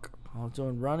 walk. I was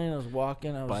doing running. I was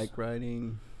walking. I was Bike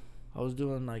riding. I was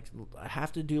doing like I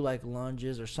have to do like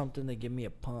lunges or something to give me a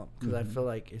pump because I feel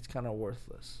like it's kind of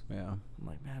worthless. Yeah. I'm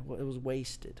like, man, it was a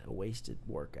wasted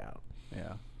workout.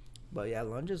 Yeah. But yeah,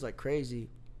 lunges like crazy.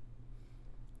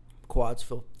 Quads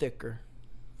feel thicker,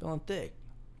 feeling thick.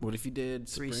 What if you did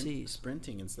 3 C's.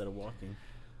 sprinting instead of walking?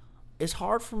 It's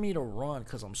hard for me to run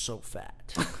because I'm so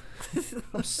fat.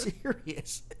 I'm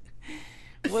serious.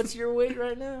 What's your weight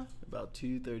right now? About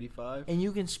 235. And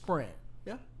you can sprint.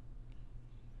 Yeah.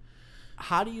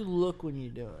 How do you look when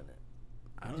you're doing it?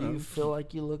 I don't do know. you feel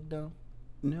like you look dumb?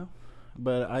 No,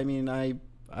 but I mean,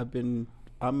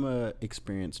 I'm a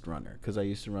experienced runner because I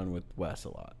used to run with Wes a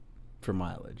lot for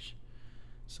mileage.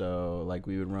 So like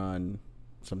we would run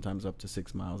sometimes up to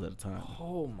 6 miles at a time.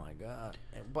 Oh my God!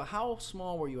 But how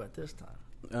small were you at this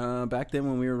time? Back then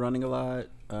when we were running a lot,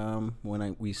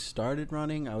 when we started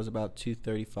running, I was about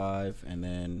 235, and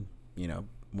then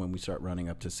when we start running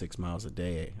up to 6 miles a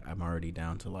day, I'm already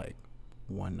down to like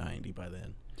 190 by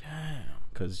then. Damn.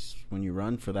 Because when you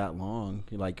run for that long,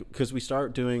 because we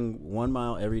start doing 1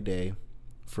 mile every day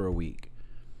for a week.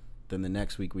 Then the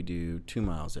next week we do 2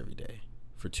 miles every day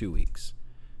for 2 weeks.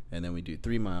 And then we do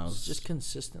 3 miles. Just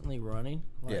consistently running?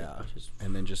 Yeah.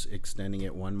 And then just extending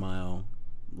it 1 mile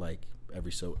like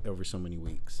every so many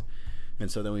weeks. And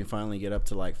so then we finally get up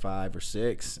to like 5 or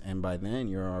 6. And by then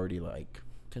you're already like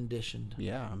conditioned.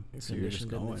 Yeah. So you're just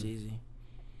going. It's easy.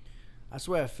 That's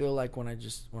the way I feel like when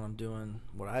I'm doing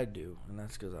what I do, and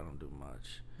that's because I don't do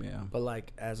much. Yeah. But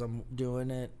like as I'm doing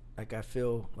it, like I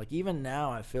feel like even now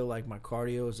I feel like my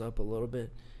cardio is up a little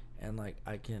bit, and like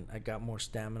I got more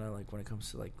stamina like when it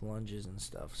comes to like lunges and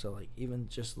stuff. So like even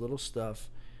just little stuff.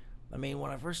 I mean,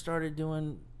 when I first started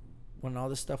when all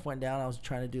this stuff went down, I was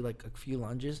trying to do like a few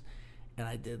lunges, and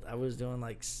I was doing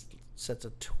like sets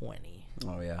of 20.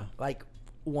 Oh yeah. Like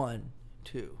 1,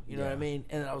 2. You know what I mean?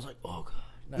 And then I was like, oh God.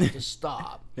 And I had to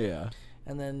stop. Yeah.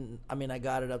 And then, I mean, I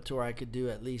got it up to where I could do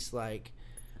at least like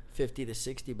 50 to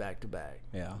 60 back to back.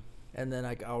 Yeah. And then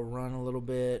I'll run a little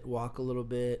bit, walk a little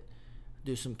bit,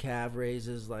 do some calf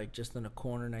raises, like just in a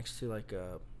corner next to like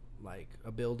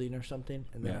a building or something.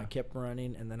 And then I kept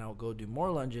running, and then I'll go do more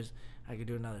lunges. I could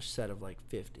do another set of like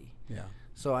 50. Yeah.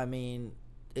 So, I mean,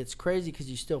 it's crazy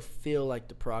because you still feel like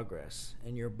the progress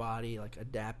in your body, like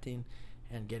adapting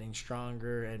and getting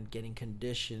stronger and getting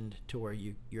conditioned to where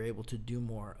you're able to do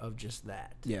more of just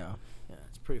that. Yeah. Yeah,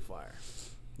 it's pretty fire.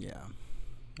 Yeah.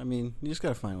 I mean, you just got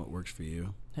to find what works for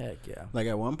you. Heck yeah. Like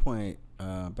at one point,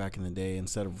 back in the day,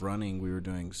 instead of running, we were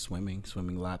doing swimming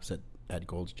laps at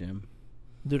Gold's Gym.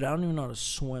 Dude, I don't even know how to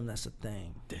swim. That's a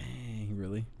thing. Dang,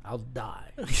 really? I'll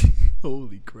die.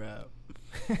 Holy crap.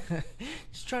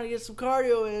 Just trying to get some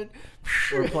cardio in.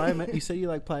 Or you said you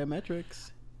like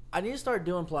plyometrics. I need to start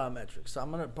doing plyometrics, so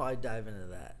I'm gonna probably dive into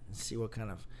that and see what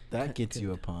kind of that gets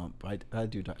you a pump. I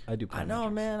do plyometrics. I know,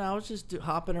 man. I was just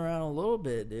hopping around a little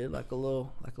bit, dude, like a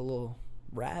little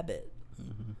rabbit,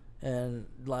 and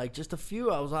like just a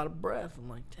few, I was out of breath. I'm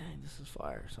like, dang, this is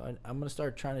fire. So I'm gonna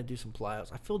start trying to do some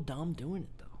plyos. I feel dumb doing it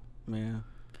though. Yeah,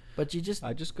 but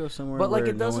I just go somewhere. But like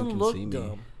where it doesn't no one can look see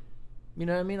dumb. Me. You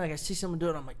know what I mean? Like I see someone do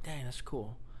it, I'm like, dang, that's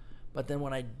cool. But then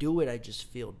when I do it, I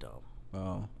just feel dumb.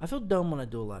 Oh, I feel dumb when I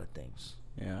do a lot of things.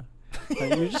 Yeah.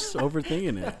 Like you're just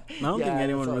overthinking it. I don't think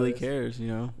anyone really cares,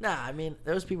 Nah, I mean,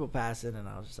 there was people passing, and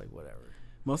I was just like, whatever.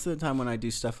 Most of the time when I do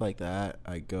stuff like that,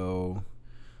 I go,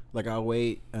 like I'll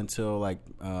wait until like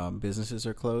businesses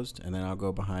are closed, and then I'll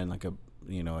go behind like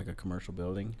a commercial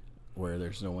building where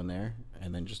there's no one there,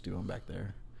 and then just do them back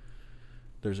there.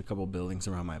 There's a couple buildings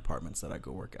around my apartments that I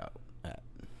go work out at.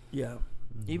 Yeah.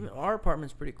 Even our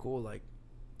apartment's pretty cool. Like,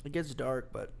 it gets dark,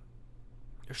 but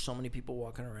there's so many people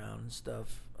walking around and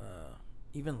stuff,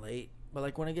 even late. But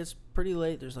like when it gets pretty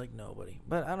late, there's like nobody.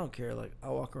 But I don't care. Like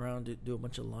I'll walk around, do a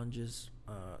bunch of lunges.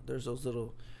 There's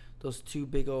those 2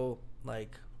 big old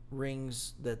like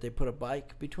rings that they put a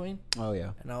bike between. Oh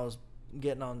yeah. And I was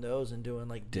getting on those and doing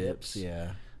like dips.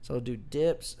 Yeah. So I would do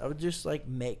dips. I would just like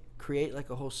create like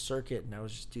a whole circuit, and I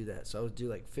would just do that. So I would do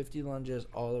like 50 lunges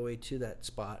all the way to that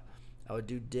spot. I would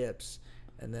do dips.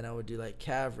 And then I would do like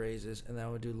calf raises, and then I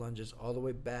would do lunges all the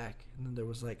way back. And then there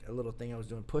was like a little thing I was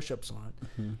doing push-ups on.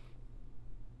 Mm-hmm.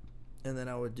 And then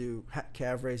I would do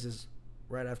calf raises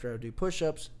right after I would do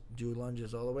push-ups, do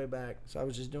lunges all the way back. So I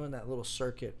was just doing that little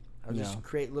circuit. I would just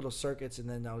create little circuits, and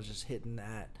then I was just hitting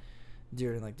that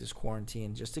during like this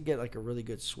quarantine just to get like a really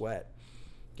good sweat,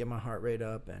 get my heart rate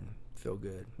up, and feel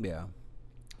good. Yeah.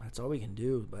 That's all we can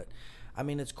do. But, I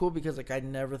mean, it's cool because like I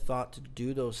never thought to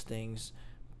do those things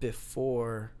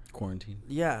before quarantine.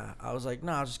 Yeah, I was like,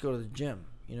 no, I'll just go to the gym.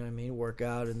 You know what I mean? Work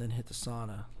out and then hit the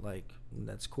sauna. Like,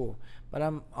 that's cool. But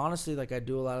I'm honestly, like, I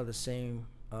do a lot of the same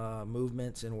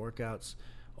movements and workouts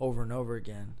over and over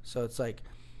again. So it's like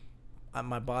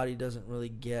my body doesn't really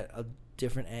get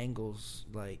different angles,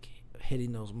 like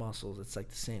hitting those muscles. It's like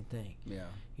the same thing. Yeah.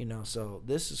 You know, so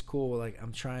this is cool. Like,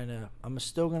 I'm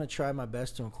still going to try my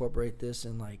best to incorporate this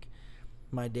in, like,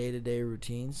 my day-to-day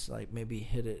routines. Like, maybe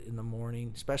hit it in the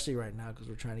morning, especially right now because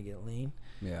we're trying to get lean.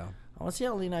 Yeah. I want to see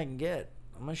how lean I can get.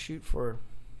 I'm going to shoot for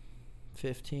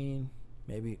 15,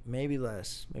 maybe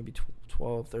less, maybe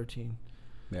 12, 13.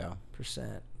 Yeah.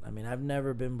 %. I mean, I've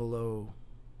never been below.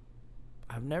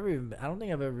 I don't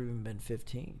think I've ever even been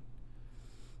 15.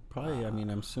 Probably. I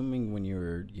mean, I'm assuming when you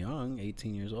were young,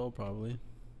 18 years old, probably.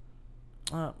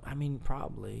 I mean,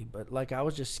 probably, but like I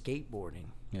was just skateboarding.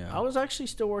 Yeah. I was actually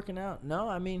still working out. No,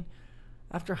 I mean,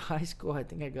 after high school, I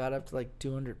think I got up to like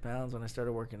 200 pounds when I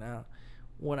started working out.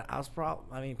 When I was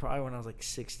probably when I was like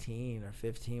 16 or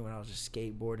 15, when I was just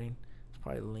skateboarding, it's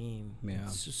probably lean. Yeah.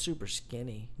 It's just super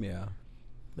skinny. Yeah.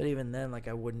 But even then, like,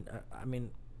 I wouldn't. I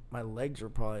mean, my legs were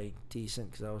probably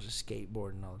decent because I was just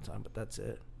skateboarding all the time. But that's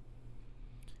it.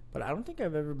 But I don't think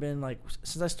I've ever been, like,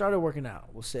 since I started working out.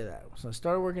 We'll say that. Since I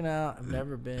started working out, I've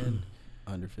never been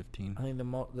under 15. I think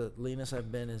the leanest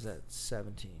I've been is at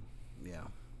 17. Yeah.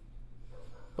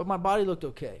 But my body looked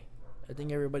okay. I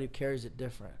think everybody carries it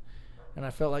different. And I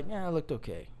felt like, I looked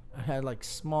okay. I had, like,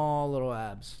 small little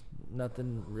abs.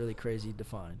 Nothing really crazy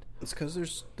defined. It's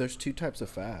because there's two types of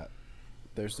fat.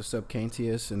 There's the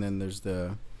subcutaneous, and then there's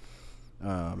the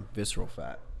visceral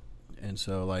fat. And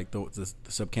so, like, the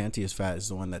subcutaneous fat is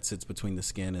the one that sits between the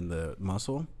skin and the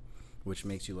muscle, which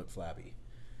makes you look flabby.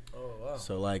 Oh, wow.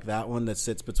 So, like, that one that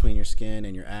sits between your skin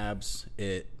and your abs,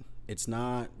 it's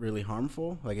not really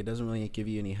harmful. Like, it doesn't really give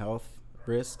you any health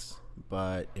risks,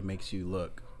 but it makes you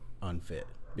look unfit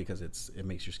because it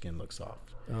makes your skin look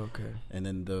soft. Okay. And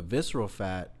then the visceral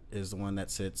fat is the one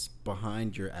that sits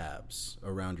behind your abs,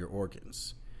 around your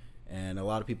organs. And a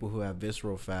lot of people who have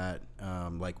visceral fat,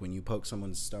 like when you poke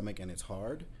someone's stomach and it's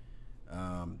hard,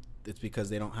 it's because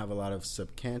they don't have a lot of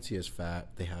subcutaneous fat.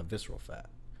 They have visceral fat.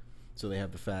 So they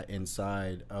have the fat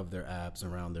inside of their abs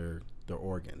around their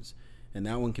organs. And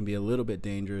that one can be a little bit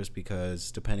dangerous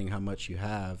because depending how much you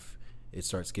have, it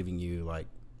starts giving you, like,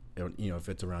 you know, if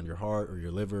it's around your heart or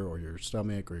your liver or your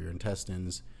stomach or your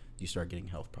intestines, you start getting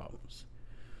health problems.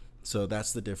 So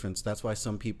that's the difference. That's why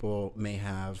some people may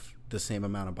have the same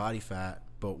amount of body fat,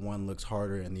 but one looks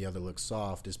harder and the other looks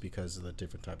soft, is because of the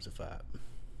different types of fat.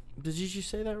 Did you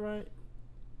say that right?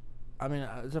 I mean,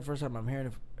 it's the first time I'm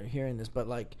hearing this, but,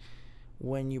 like,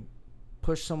 when you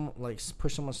push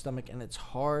someone's stomach and it's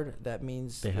hard, that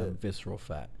means they have visceral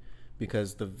fat,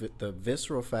 because the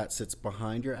visceral fat sits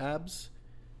behind your abs,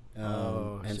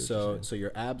 and so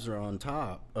your abs are on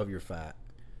top of your fat.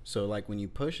 So, like, when you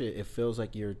push it, it feels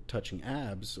like you're touching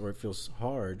abs, or it feels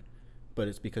hard, but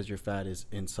it's because your fat is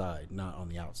inside, not on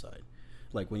the outside.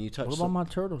 Like, when you touch... What about my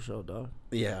turtle show, dog?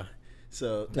 Yeah.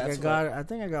 So, I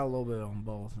think I got a little bit on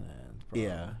both ends. Probably.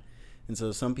 Yeah. And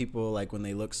so some people, like, when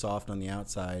they look soft on the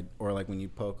outside, or, like, when you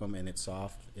poke them and it's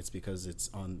soft, it's because it's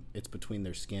between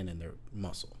their skin and their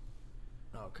muscle.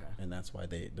 Okay. And that's why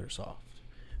they're soft.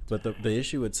 But the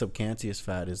issue with subcutaneous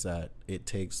fat is that it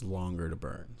takes longer to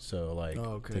burn. So, like,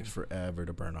 it takes forever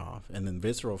to burn off. And then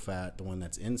visceral fat, the one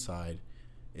that's inside,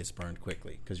 is burned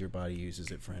quickly because your body uses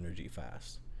it for energy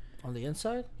fast. On the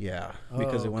inside? Yeah,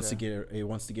 because it wants to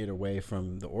get away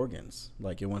from the organs.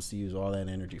 Like, it wants to use all that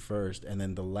energy first, and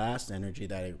then the last energy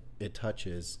that it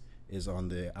touches is on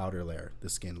the outer layer, the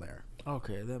skin layer.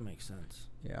 Okay, that makes sense.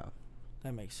 Yeah.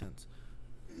 That makes sense.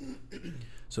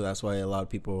 So that's why a lot of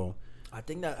people... I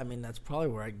think that's probably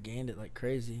where I gained it like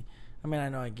crazy. I mean, I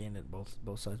know I gained it both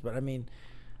sides, but I mean,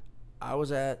 I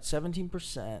was at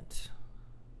 17%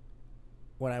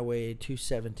 when I weighed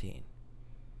 217,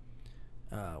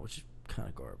 which is kind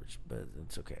of garbage, but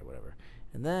it's okay, whatever.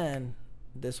 And then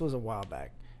this was a while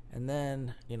back, and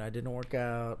then, you know, I didn't work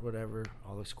out, whatever,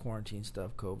 all this quarantine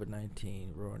stuff,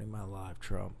 COVID-19 ruining my life,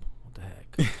 Trump, what the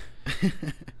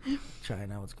heck,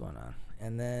 China, what's going on,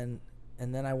 and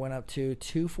then I went up to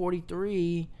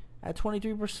 243 at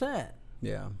 23%.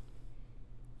 Yeah.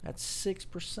 That's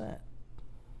 6%.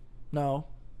 No.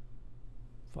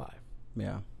 5.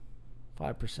 Yeah.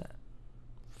 5%.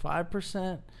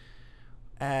 5%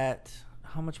 at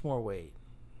how much more weight?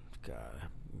 God,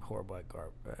 I'm horrible at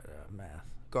math.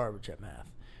 Garbage at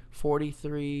math.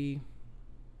 43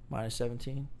 minus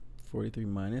 17. 43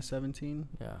 minus 17?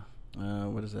 Yeah.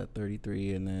 What is that?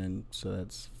 33, and then, so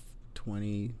that's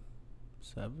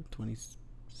 27,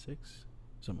 26,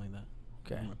 something like that.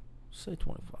 Okay. Say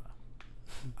 25.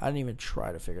 I didn't even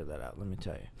try to figure that out. Let me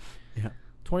tell you. Yeah.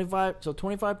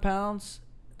 25 pounds,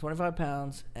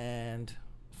 and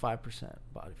 5%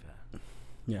 body fat.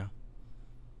 Yeah.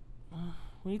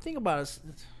 When you think about it,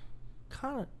 it's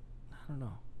kind of, I don't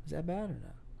know. Is that bad or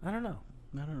not? I don't know.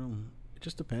 I don't know. It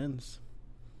just depends.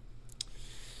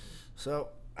 So,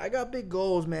 I got big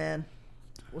goals, man.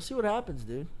 We'll see what happens,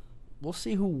 dude. We'll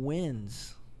see who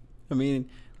wins. I mean,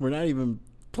 we're not even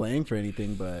playing for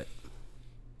anything, but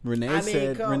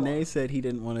Renee said he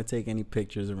didn't want to take any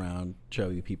pictures around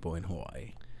chubby people in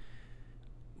Hawaii.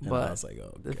 And But I was like,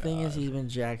 oh, the thing is, he's been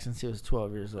jacked since he was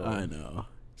 12 years old. I know.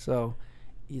 So,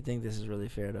 you think this is really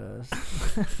fair to us?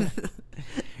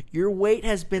 Your weight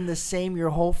has been the same your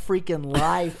whole freaking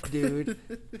life, dude.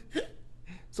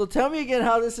 So tell me again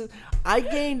how this is. I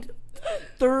gained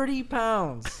 30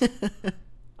 pounds.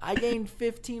 I gained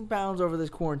 15 pounds over this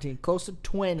quarantine, close to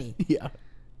 20. Yeah.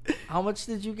 How much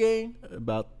did you gain?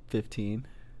 About 15.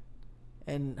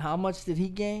 And how much did he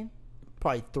gain?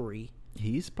 Probably 3.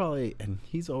 He's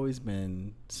always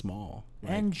been small.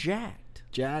 And jacked.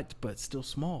 Jacked, but still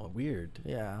small. Weird.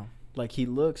 Yeah. Like, he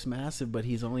looks massive, but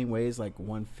he's only weighs like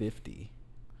 150.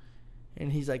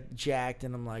 And he's like jacked,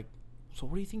 and I'm like, so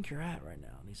what do you think you're at right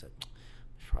now? And he's like,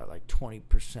 it's probably like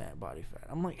 20% body fat.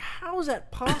 I'm like, how is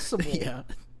that possible? Yeah.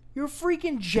 You're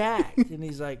freaking jacked. And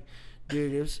he's like,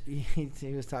 dude,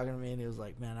 he was talking to me, and he was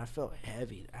like, man, I felt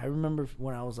heavy. I remember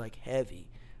when I was like heavy.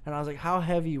 And I was like, how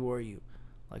heavy were you?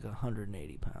 Like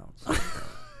 180 pounds.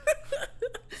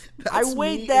 I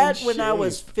weighed that when I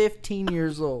was 15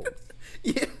 years old.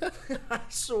 Yeah. I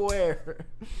swear.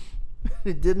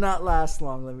 It did not last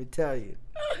long, let me tell you.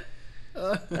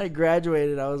 I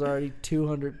graduated, I was already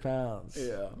 200 pounds.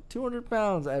 Yeah. 200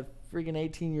 pounds at freaking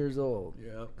 18 years old.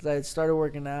 Yeah. Because I had started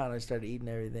working out, and I started eating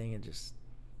everything and just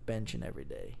benching every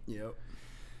day. Yep.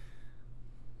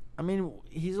 I mean,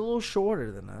 he's a little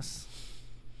shorter than us.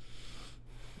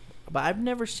 But I've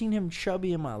never seen him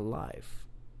chubby in my life.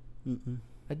 Mm-mm.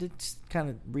 I did kind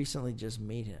of recently just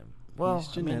meet him. Well, He's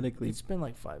genetically- it's been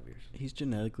like 5 years. He's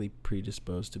genetically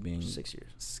predisposed to being 6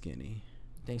 years. skinny.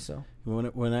 Think so?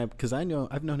 Because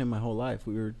I've known him my whole life.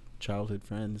 We were childhood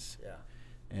friends. Yeah.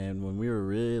 And when we were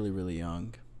really, really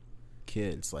young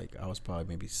kids, like I was probably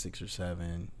maybe 6 or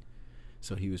 7.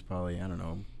 So he was probably, I don't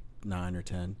know, 9 or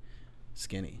 10.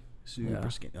 Skinny.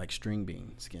 Super skinny. Like string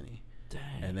bean skinny.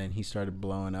 Dang. And then he started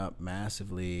blowing up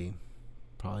massively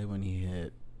probably when he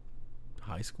hit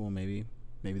high school, maybe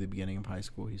the beginning of high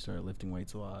school. He started lifting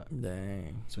weights a lot.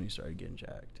 Dang. That's when he started getting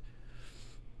jacked.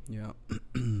 Yeah.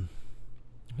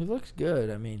 He looks good.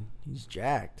 I mean, he's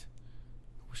jacked.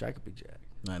 Wish I could be jacked.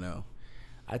 I know.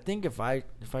 I think if I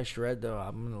shred, though,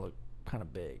 I'm going to look kind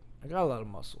of big. I got a lot of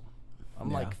muscle. I'm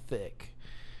like thick.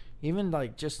 Even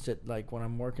like just to, like when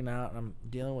I'm working out and I'm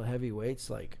dealing with heavy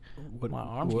weights, like my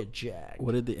arms get jacked.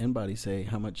 What did the InBody say?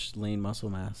 How much lean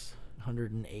muscle mass?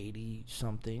 180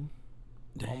 something.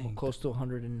 Dang. Almost close to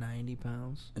 190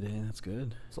 pounds. Dang, that's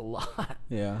good. It's a lot.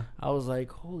 Yeah. I was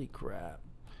like, holy crap.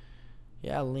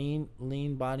 Yeah, lean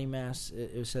body mass.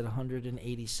 It said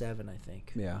 187, I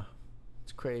think. Yeah.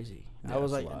 It's crazy. Yeah, I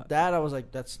was that's like, a lot.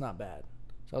 that's not bad.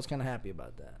 So I was kind of happy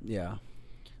about that. Yeah.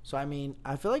 So, I mean,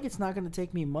 I feel like it's not going to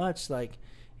take me much. Like,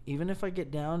 even if I get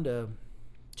down to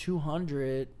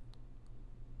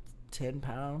 210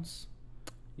 pounds.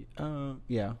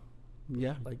 Yeah.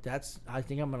 Yeah. Like, I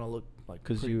think I'm going to look like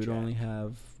Because pretty you would jacked. only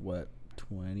have,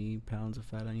 20 pounds of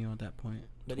fat on you at that point?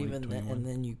 But 20, even then, 21? and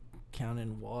then you count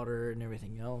in water and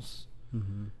everything else,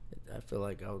 Mm-hmm. I feel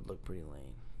like I would look pretty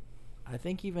lean. I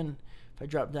think even if I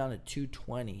drop down to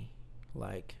 220,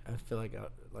 like, I feel like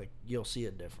you'll see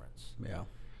a difference. Yeah.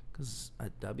 Because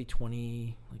I'd be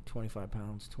 25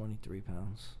 pounds, 23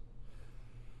 pounds.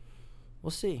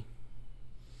 We'll see.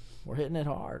 We're hitting it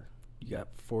hard. You got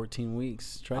 14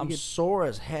 weeks. I'm sore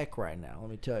as heck right now, let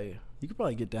me tell you. You could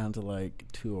probably get down to like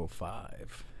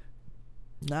 205.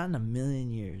 Not in a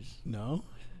million years. No?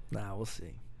 Nah, we'll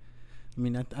see. I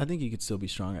mean, I think you could still be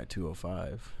strong at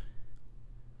 205.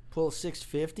 Pull a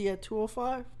 650 at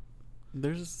 205?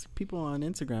 There's people on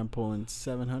Instagram pulling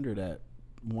 700 at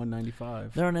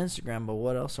 195. They're on Instagram, but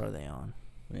what else are they on?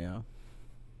 Yeah.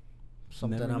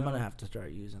 Something Never I'm know. going to have to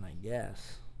start using, I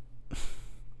guess.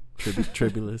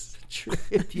 Tribulus.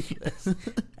 Tribulus.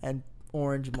 And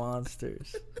orange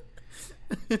monsters.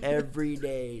 Every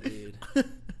day, dude.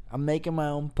 I'm making my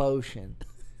own potion.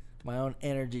 My own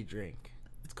energy drink.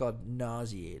 It's called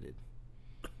Nauseated.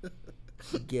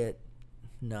 Get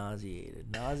nauseated.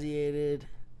 Nauseated.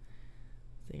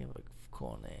 Think of a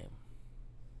cool name.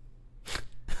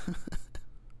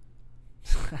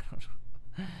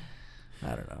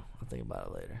 I don't know. I'll think about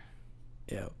it later.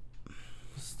 Yeah.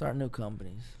 Start new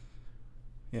companies.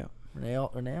 Yeah. Renee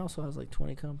also has like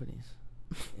 20 companies.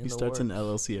 He starts an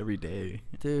LLC every day.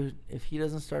 Dude, if he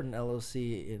doesn't start an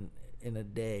LLC in a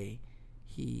day,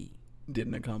 he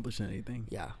didn't accomplish anything.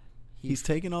 Yeah. He's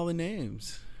taken all the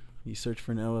names. You search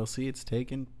for an LLC, it's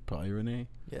taken. Probably Renee.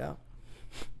 Yeah.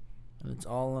 And it's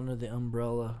all under the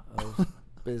umbrella of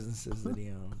businesses that he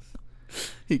owns.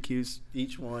 He keeps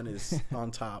each one is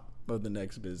on top of the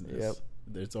next business. Yep.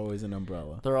 There's always an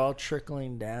umbrella. They're all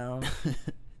trickling down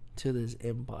to this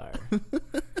empire.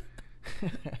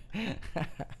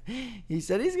 He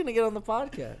said he's gonna get on the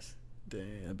podcast.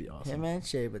 Dang, that'd be awesome. Him and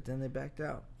Shay, but then they backed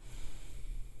out.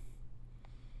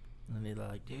 And he's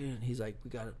like, dude, he's like, we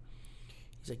got it.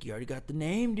 He's like, you already got the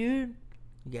name, dude.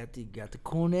 You got the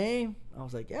cool name. I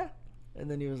was like, yeah. And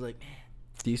then he was like, man.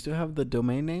 Do you still have the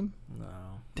domain name?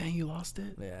 No. Dang, you lost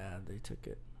it. Yeah, they took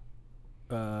it.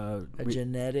 A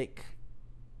genetic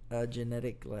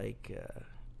like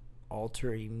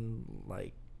altering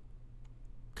like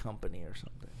company or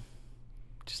something.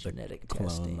 Just genetic a clone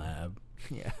testing lab.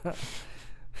 Yeah.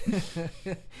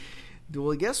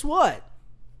 Well, guess what?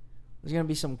 There's gonna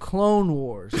be some Clone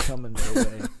Wars coming their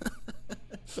way.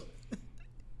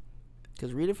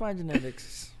 Because Redefine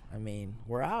Genetics, I mean,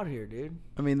 we're out here, dude.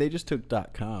 I mean, they just took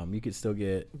 .com. You could still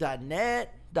get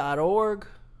 .net, .org.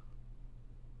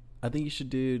 I think you should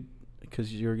do,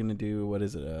 because you're gonna do, what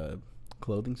is it, a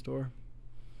clothing store?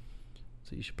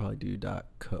 So you should probably do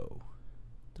 .co.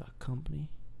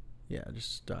 .company. Yeah,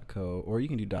 just .co, or you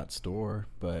can do .store.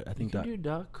 But I think you can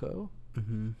do .co.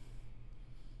 Mm-hmm.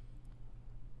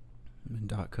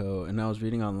 And .co, and I was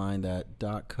reading online that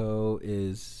 .co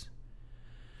is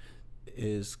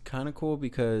kind of cool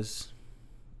because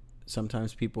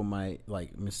sometimes people might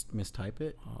like mistype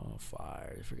it. Oh,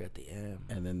 fire! You forgot the M.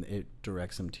 And then it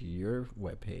directs them to your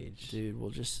webpage. Dude, we'll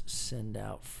just send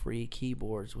out free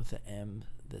keyboards with the M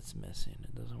that's missing.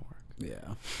 It doesn't work.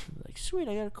 Yeah. Like, sweet,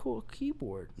 I got a cool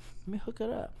keyboard. Let me hook it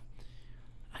up.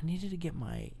 I needed to get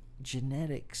my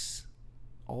genetics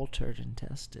altered and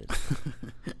tested.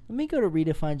 Let me go to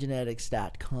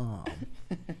redefinegenetics.com.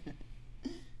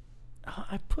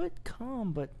 I put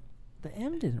com, but the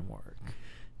M didn't work.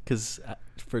 Because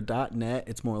for .net,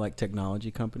 it's more like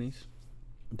technology companies.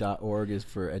 .org is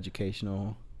for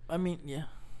educational. I mean, yeah.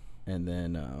 And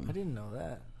then I didn't know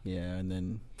that. Yeah, and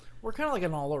then we're kind of like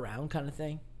an all-around kind of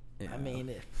thing. Yeah. I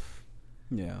mean,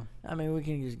 yeah. We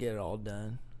can just get it all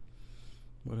done.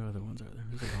 What other ones are there?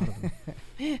 There's a lot of them.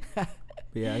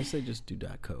 But yeah, I say just do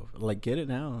 .co. Like, get it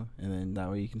now, and then that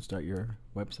way you can start your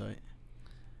website.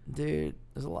 Dude,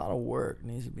 there's a lot of work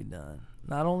needs to be done.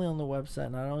 Not only on the website,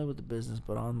 not only with the business,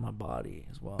 but on my body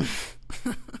as well.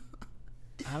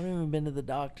 I haven't even been to the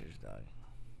doctors, dog.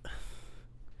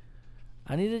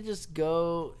 I need to just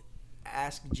go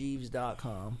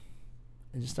askjeeves.com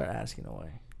and just start asking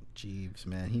away. Jeeves,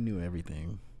 man, he knew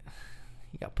everything.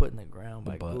 He got put in the ground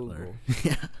by butler. Google.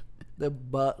 Yeah. The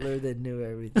butler that knew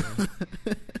everything.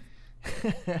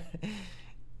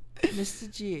 Mr.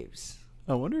 Jeeves.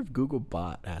 I wonder if Google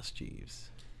bought Ask Jeeves.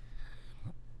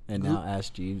 And now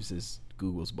Ask Jeeves is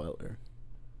Google's butler.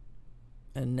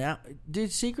 And now,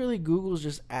 dude, secretly Google's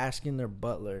just asking their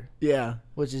butler. Yeah.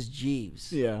 Which is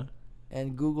Jeeves. Yeah.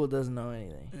 And Google doesn't know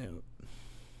anything. Yeah.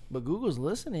 But Google's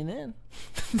listening in.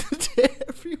 To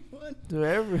everyone. To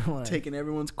everyone. Taking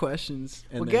everyone's questions.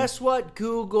 And guess what,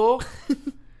 Google?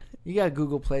 You got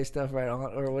Google Play stuff right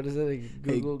on, or what is it?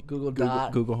 Google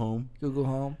Dot. Google Home. Google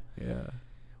Home. Yeah.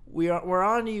 We're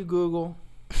on to you, Google.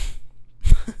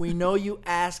 We know you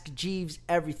ask Jeeves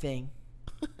everything.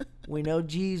 We know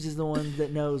Jeeves is the one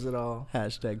that knows it all.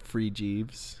 Hashtag free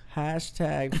Jeeves.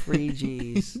 Hashtag free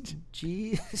Jeeves.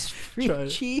 Jeeves. Free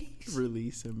Jeeves.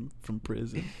 Release him from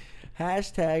prison.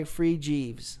 Hashtag free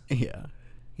Jeeves. Yeah.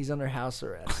 He's under house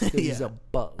arrest because he's a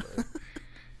butler.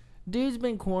 Dude's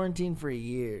been quarantined for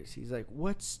years. He's like,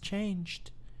 what's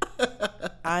changed?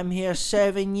 I'm here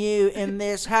serving you in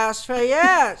this house for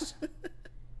years.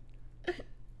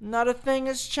 Not a thing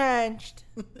has changed.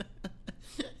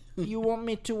 You want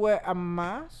me to wear a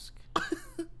mask?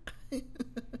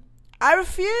 I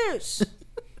refuse.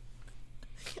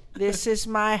 This is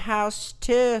my house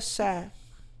too, sir.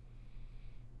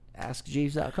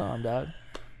 AskJeeves.com, dog.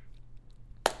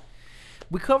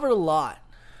 We covered a lot.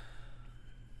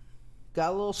 Got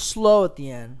a little slow at the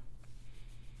end.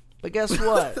 But guess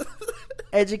what?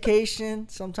 Education,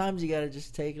 sometimes you got to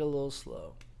just take it a little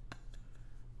slow.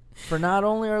 For not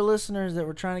only our listeners that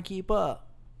were trying to keep up,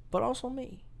 but also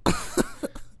me,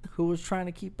 who was trying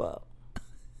to keep up.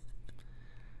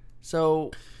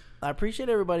 So, I appreciate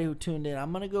everybody who tuned in.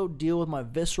 I'm going to go deal with my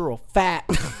visceral fat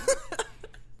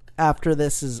after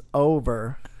this is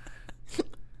over.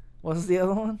 What's the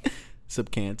other one?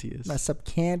 Subcantius. My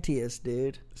subcantius,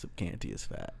 dude. Subcantius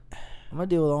fat. I'm gonna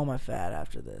deal with all my fat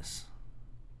after this.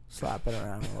 Slap it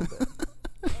around a little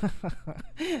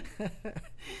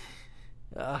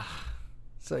bit.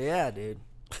 So yeah, dude.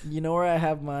 You know where I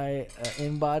have my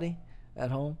in-body at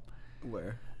home?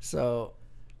 Where? So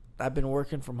I've been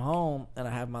working from home, and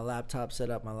I have my laptop set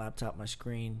up, my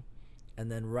screen,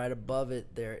 and then right above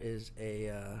it there is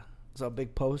a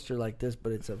big poster like this,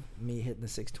 but it's of me hitting the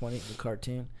 620, the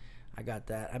cartoon. I got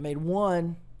that. I made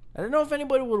one. I didn't know if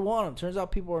anybody would want them. Turns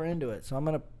out people are into it. So I'm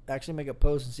going to actually make a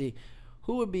post and see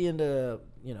who would be into,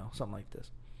 something like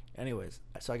this. Anyways,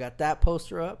 so I got that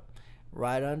poster up.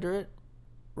 Right under it,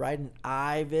 right in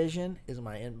eye vision, is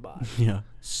my in-body. Yeah.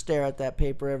 Stare at that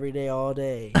paper every day, all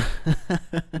day.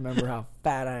 Remember how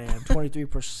fat I am.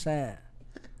 23%.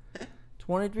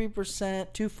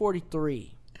 23%,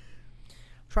 243.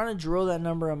 Trying to drill that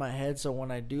number in my head so when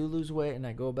I do lose weight and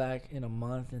I go back in a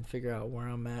month and figure out where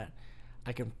I'm at,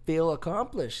 I can feel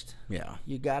accomplished. Yeah.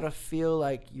 You gotta feel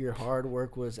like your hard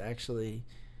work was actually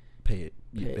paid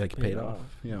off.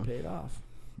 Yeah. Paid off.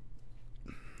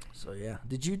 So yeah.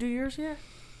 Did you do yours yet?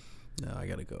 No, I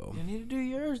gotta go. You need to do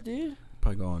yours, dude.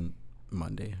 Probably go on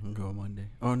Monday. I'm going Monday.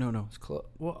 Oh no. It's close.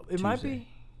 Well, it Tuesday.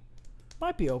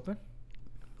 might be open.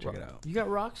 Check it out. You got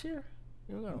rocks here?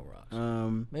 You don't got no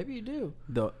rocks. Maybe you do.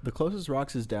 The closest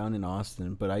rocks is down in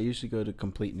Austin, but I usually go to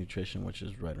Complete Nutrition, which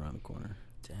is right around the corner.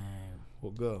 Damn.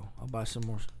 We'll go. I'll buy some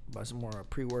more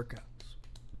pre-workouts.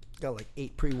 Got like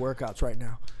 8 pre-workouts right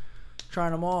now.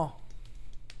 Trying them all.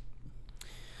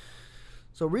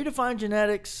 So Redefine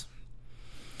Genetics.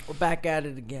 We're back at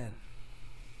it again.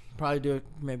 Probably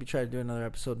maybe try to do another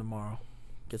episode tomorrow.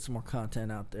 Get some more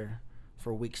content out there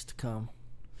for weeks to come.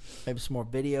 Maybe some more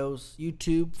videos.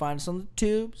 YouTube. Find us on the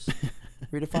tubes.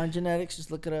 Redefine Genetics. Just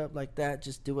look it up like that.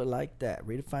 Just do it like that.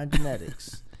 Redefine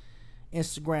Genetics.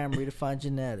 Instagram, Redefine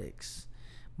Genetics.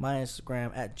 My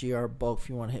Instagram, @GRBulk. If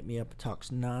you want to hit me up, it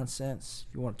talks nonsense.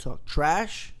 If you want to talk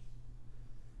trash,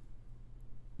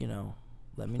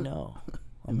 let me know.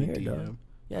 I'm here, dog.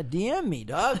 Yeah, DM me,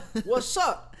 dog. What's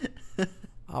up?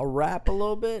 I'll rap a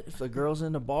little bit. If the girl's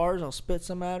in the bars, I'll spit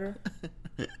some at her.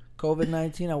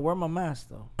 COVID-19, I wear my mask,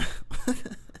 though.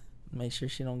 Make sure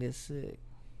she don't get sick.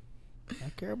 I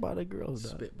care about the girls,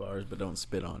 dog. Spit bars, but don't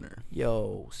spit on her.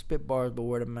 Yo, spit bars, but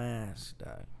wear the mask,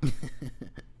 dog.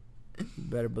 You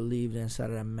better believe the inside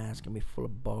of that mask can be full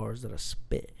of bars that I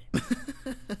spit.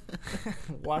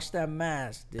 Watch that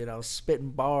mask, dude. I was spitting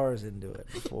bars into it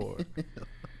before.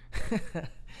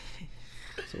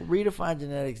 So Redefine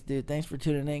Genetics, dude. Thanks for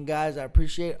tuning in, guys. I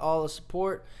appreciate all the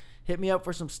support. Hit me up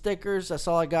for some stickers. That's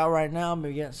all I got right now. I'm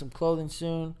going to be getting some clothing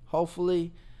soon,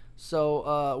 hopefully.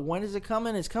 So when is it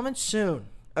coming? It's coming soon,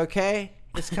 okay?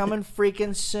 It's coming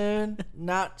freaking soon.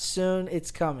 Not soon. It's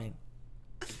coming.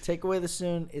 Take away the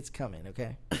soon. It's coming,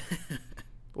 okay?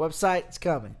 Website, it's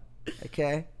coming,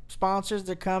 okay? Sponsors,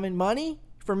 they're coming. Money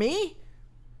for me?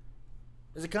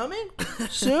 Is it coming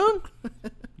soon?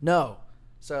 No.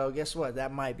 So guess what?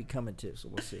 That might be coming too, so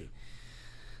we'll see.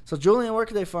 So Julian, where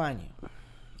can they find you?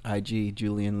 IG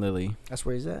Julian Lilly. That's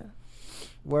where he's at?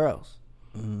 Where else?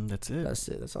 That's it.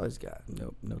 That's all he's got.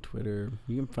 Nope, no Twitter.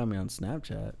 You can find me on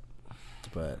Snapchat,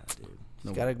 but dude,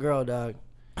 he's got a girl, dog.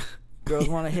 Girls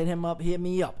want to hit him up, hit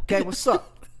me up. Okay, what's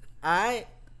up? Alright?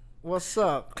 What's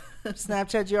up?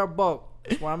 Snapchat GRBulk.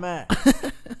 That's where I'm at.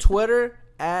 Twitter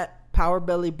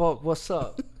 @PowerbellyBulk. What's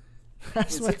up?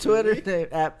 That's my Twitter name,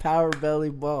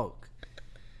 @PowerbellyBulk.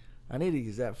 I need to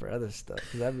use that for other stuff.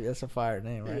 That's a fire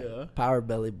name, right? Yeah.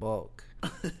 Powerbelly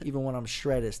Even when I'm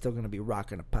shredded, it's still going to be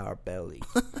rocking a power belly.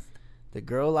 The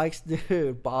girl likes,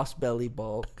 dude, Boss Belly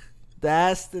Bulk.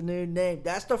 That's the new name.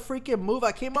 That's the freaking move.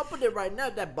 I came up with it right now.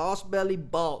 That Boss Belly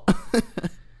Bulk.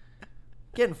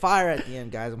 Getting fire at the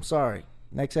end, guys. I'm sorry.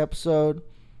 Next episode.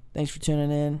 Thanks for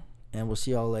tuning in, and we'll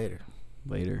see y'all later.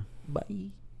 Later.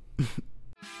 Bye.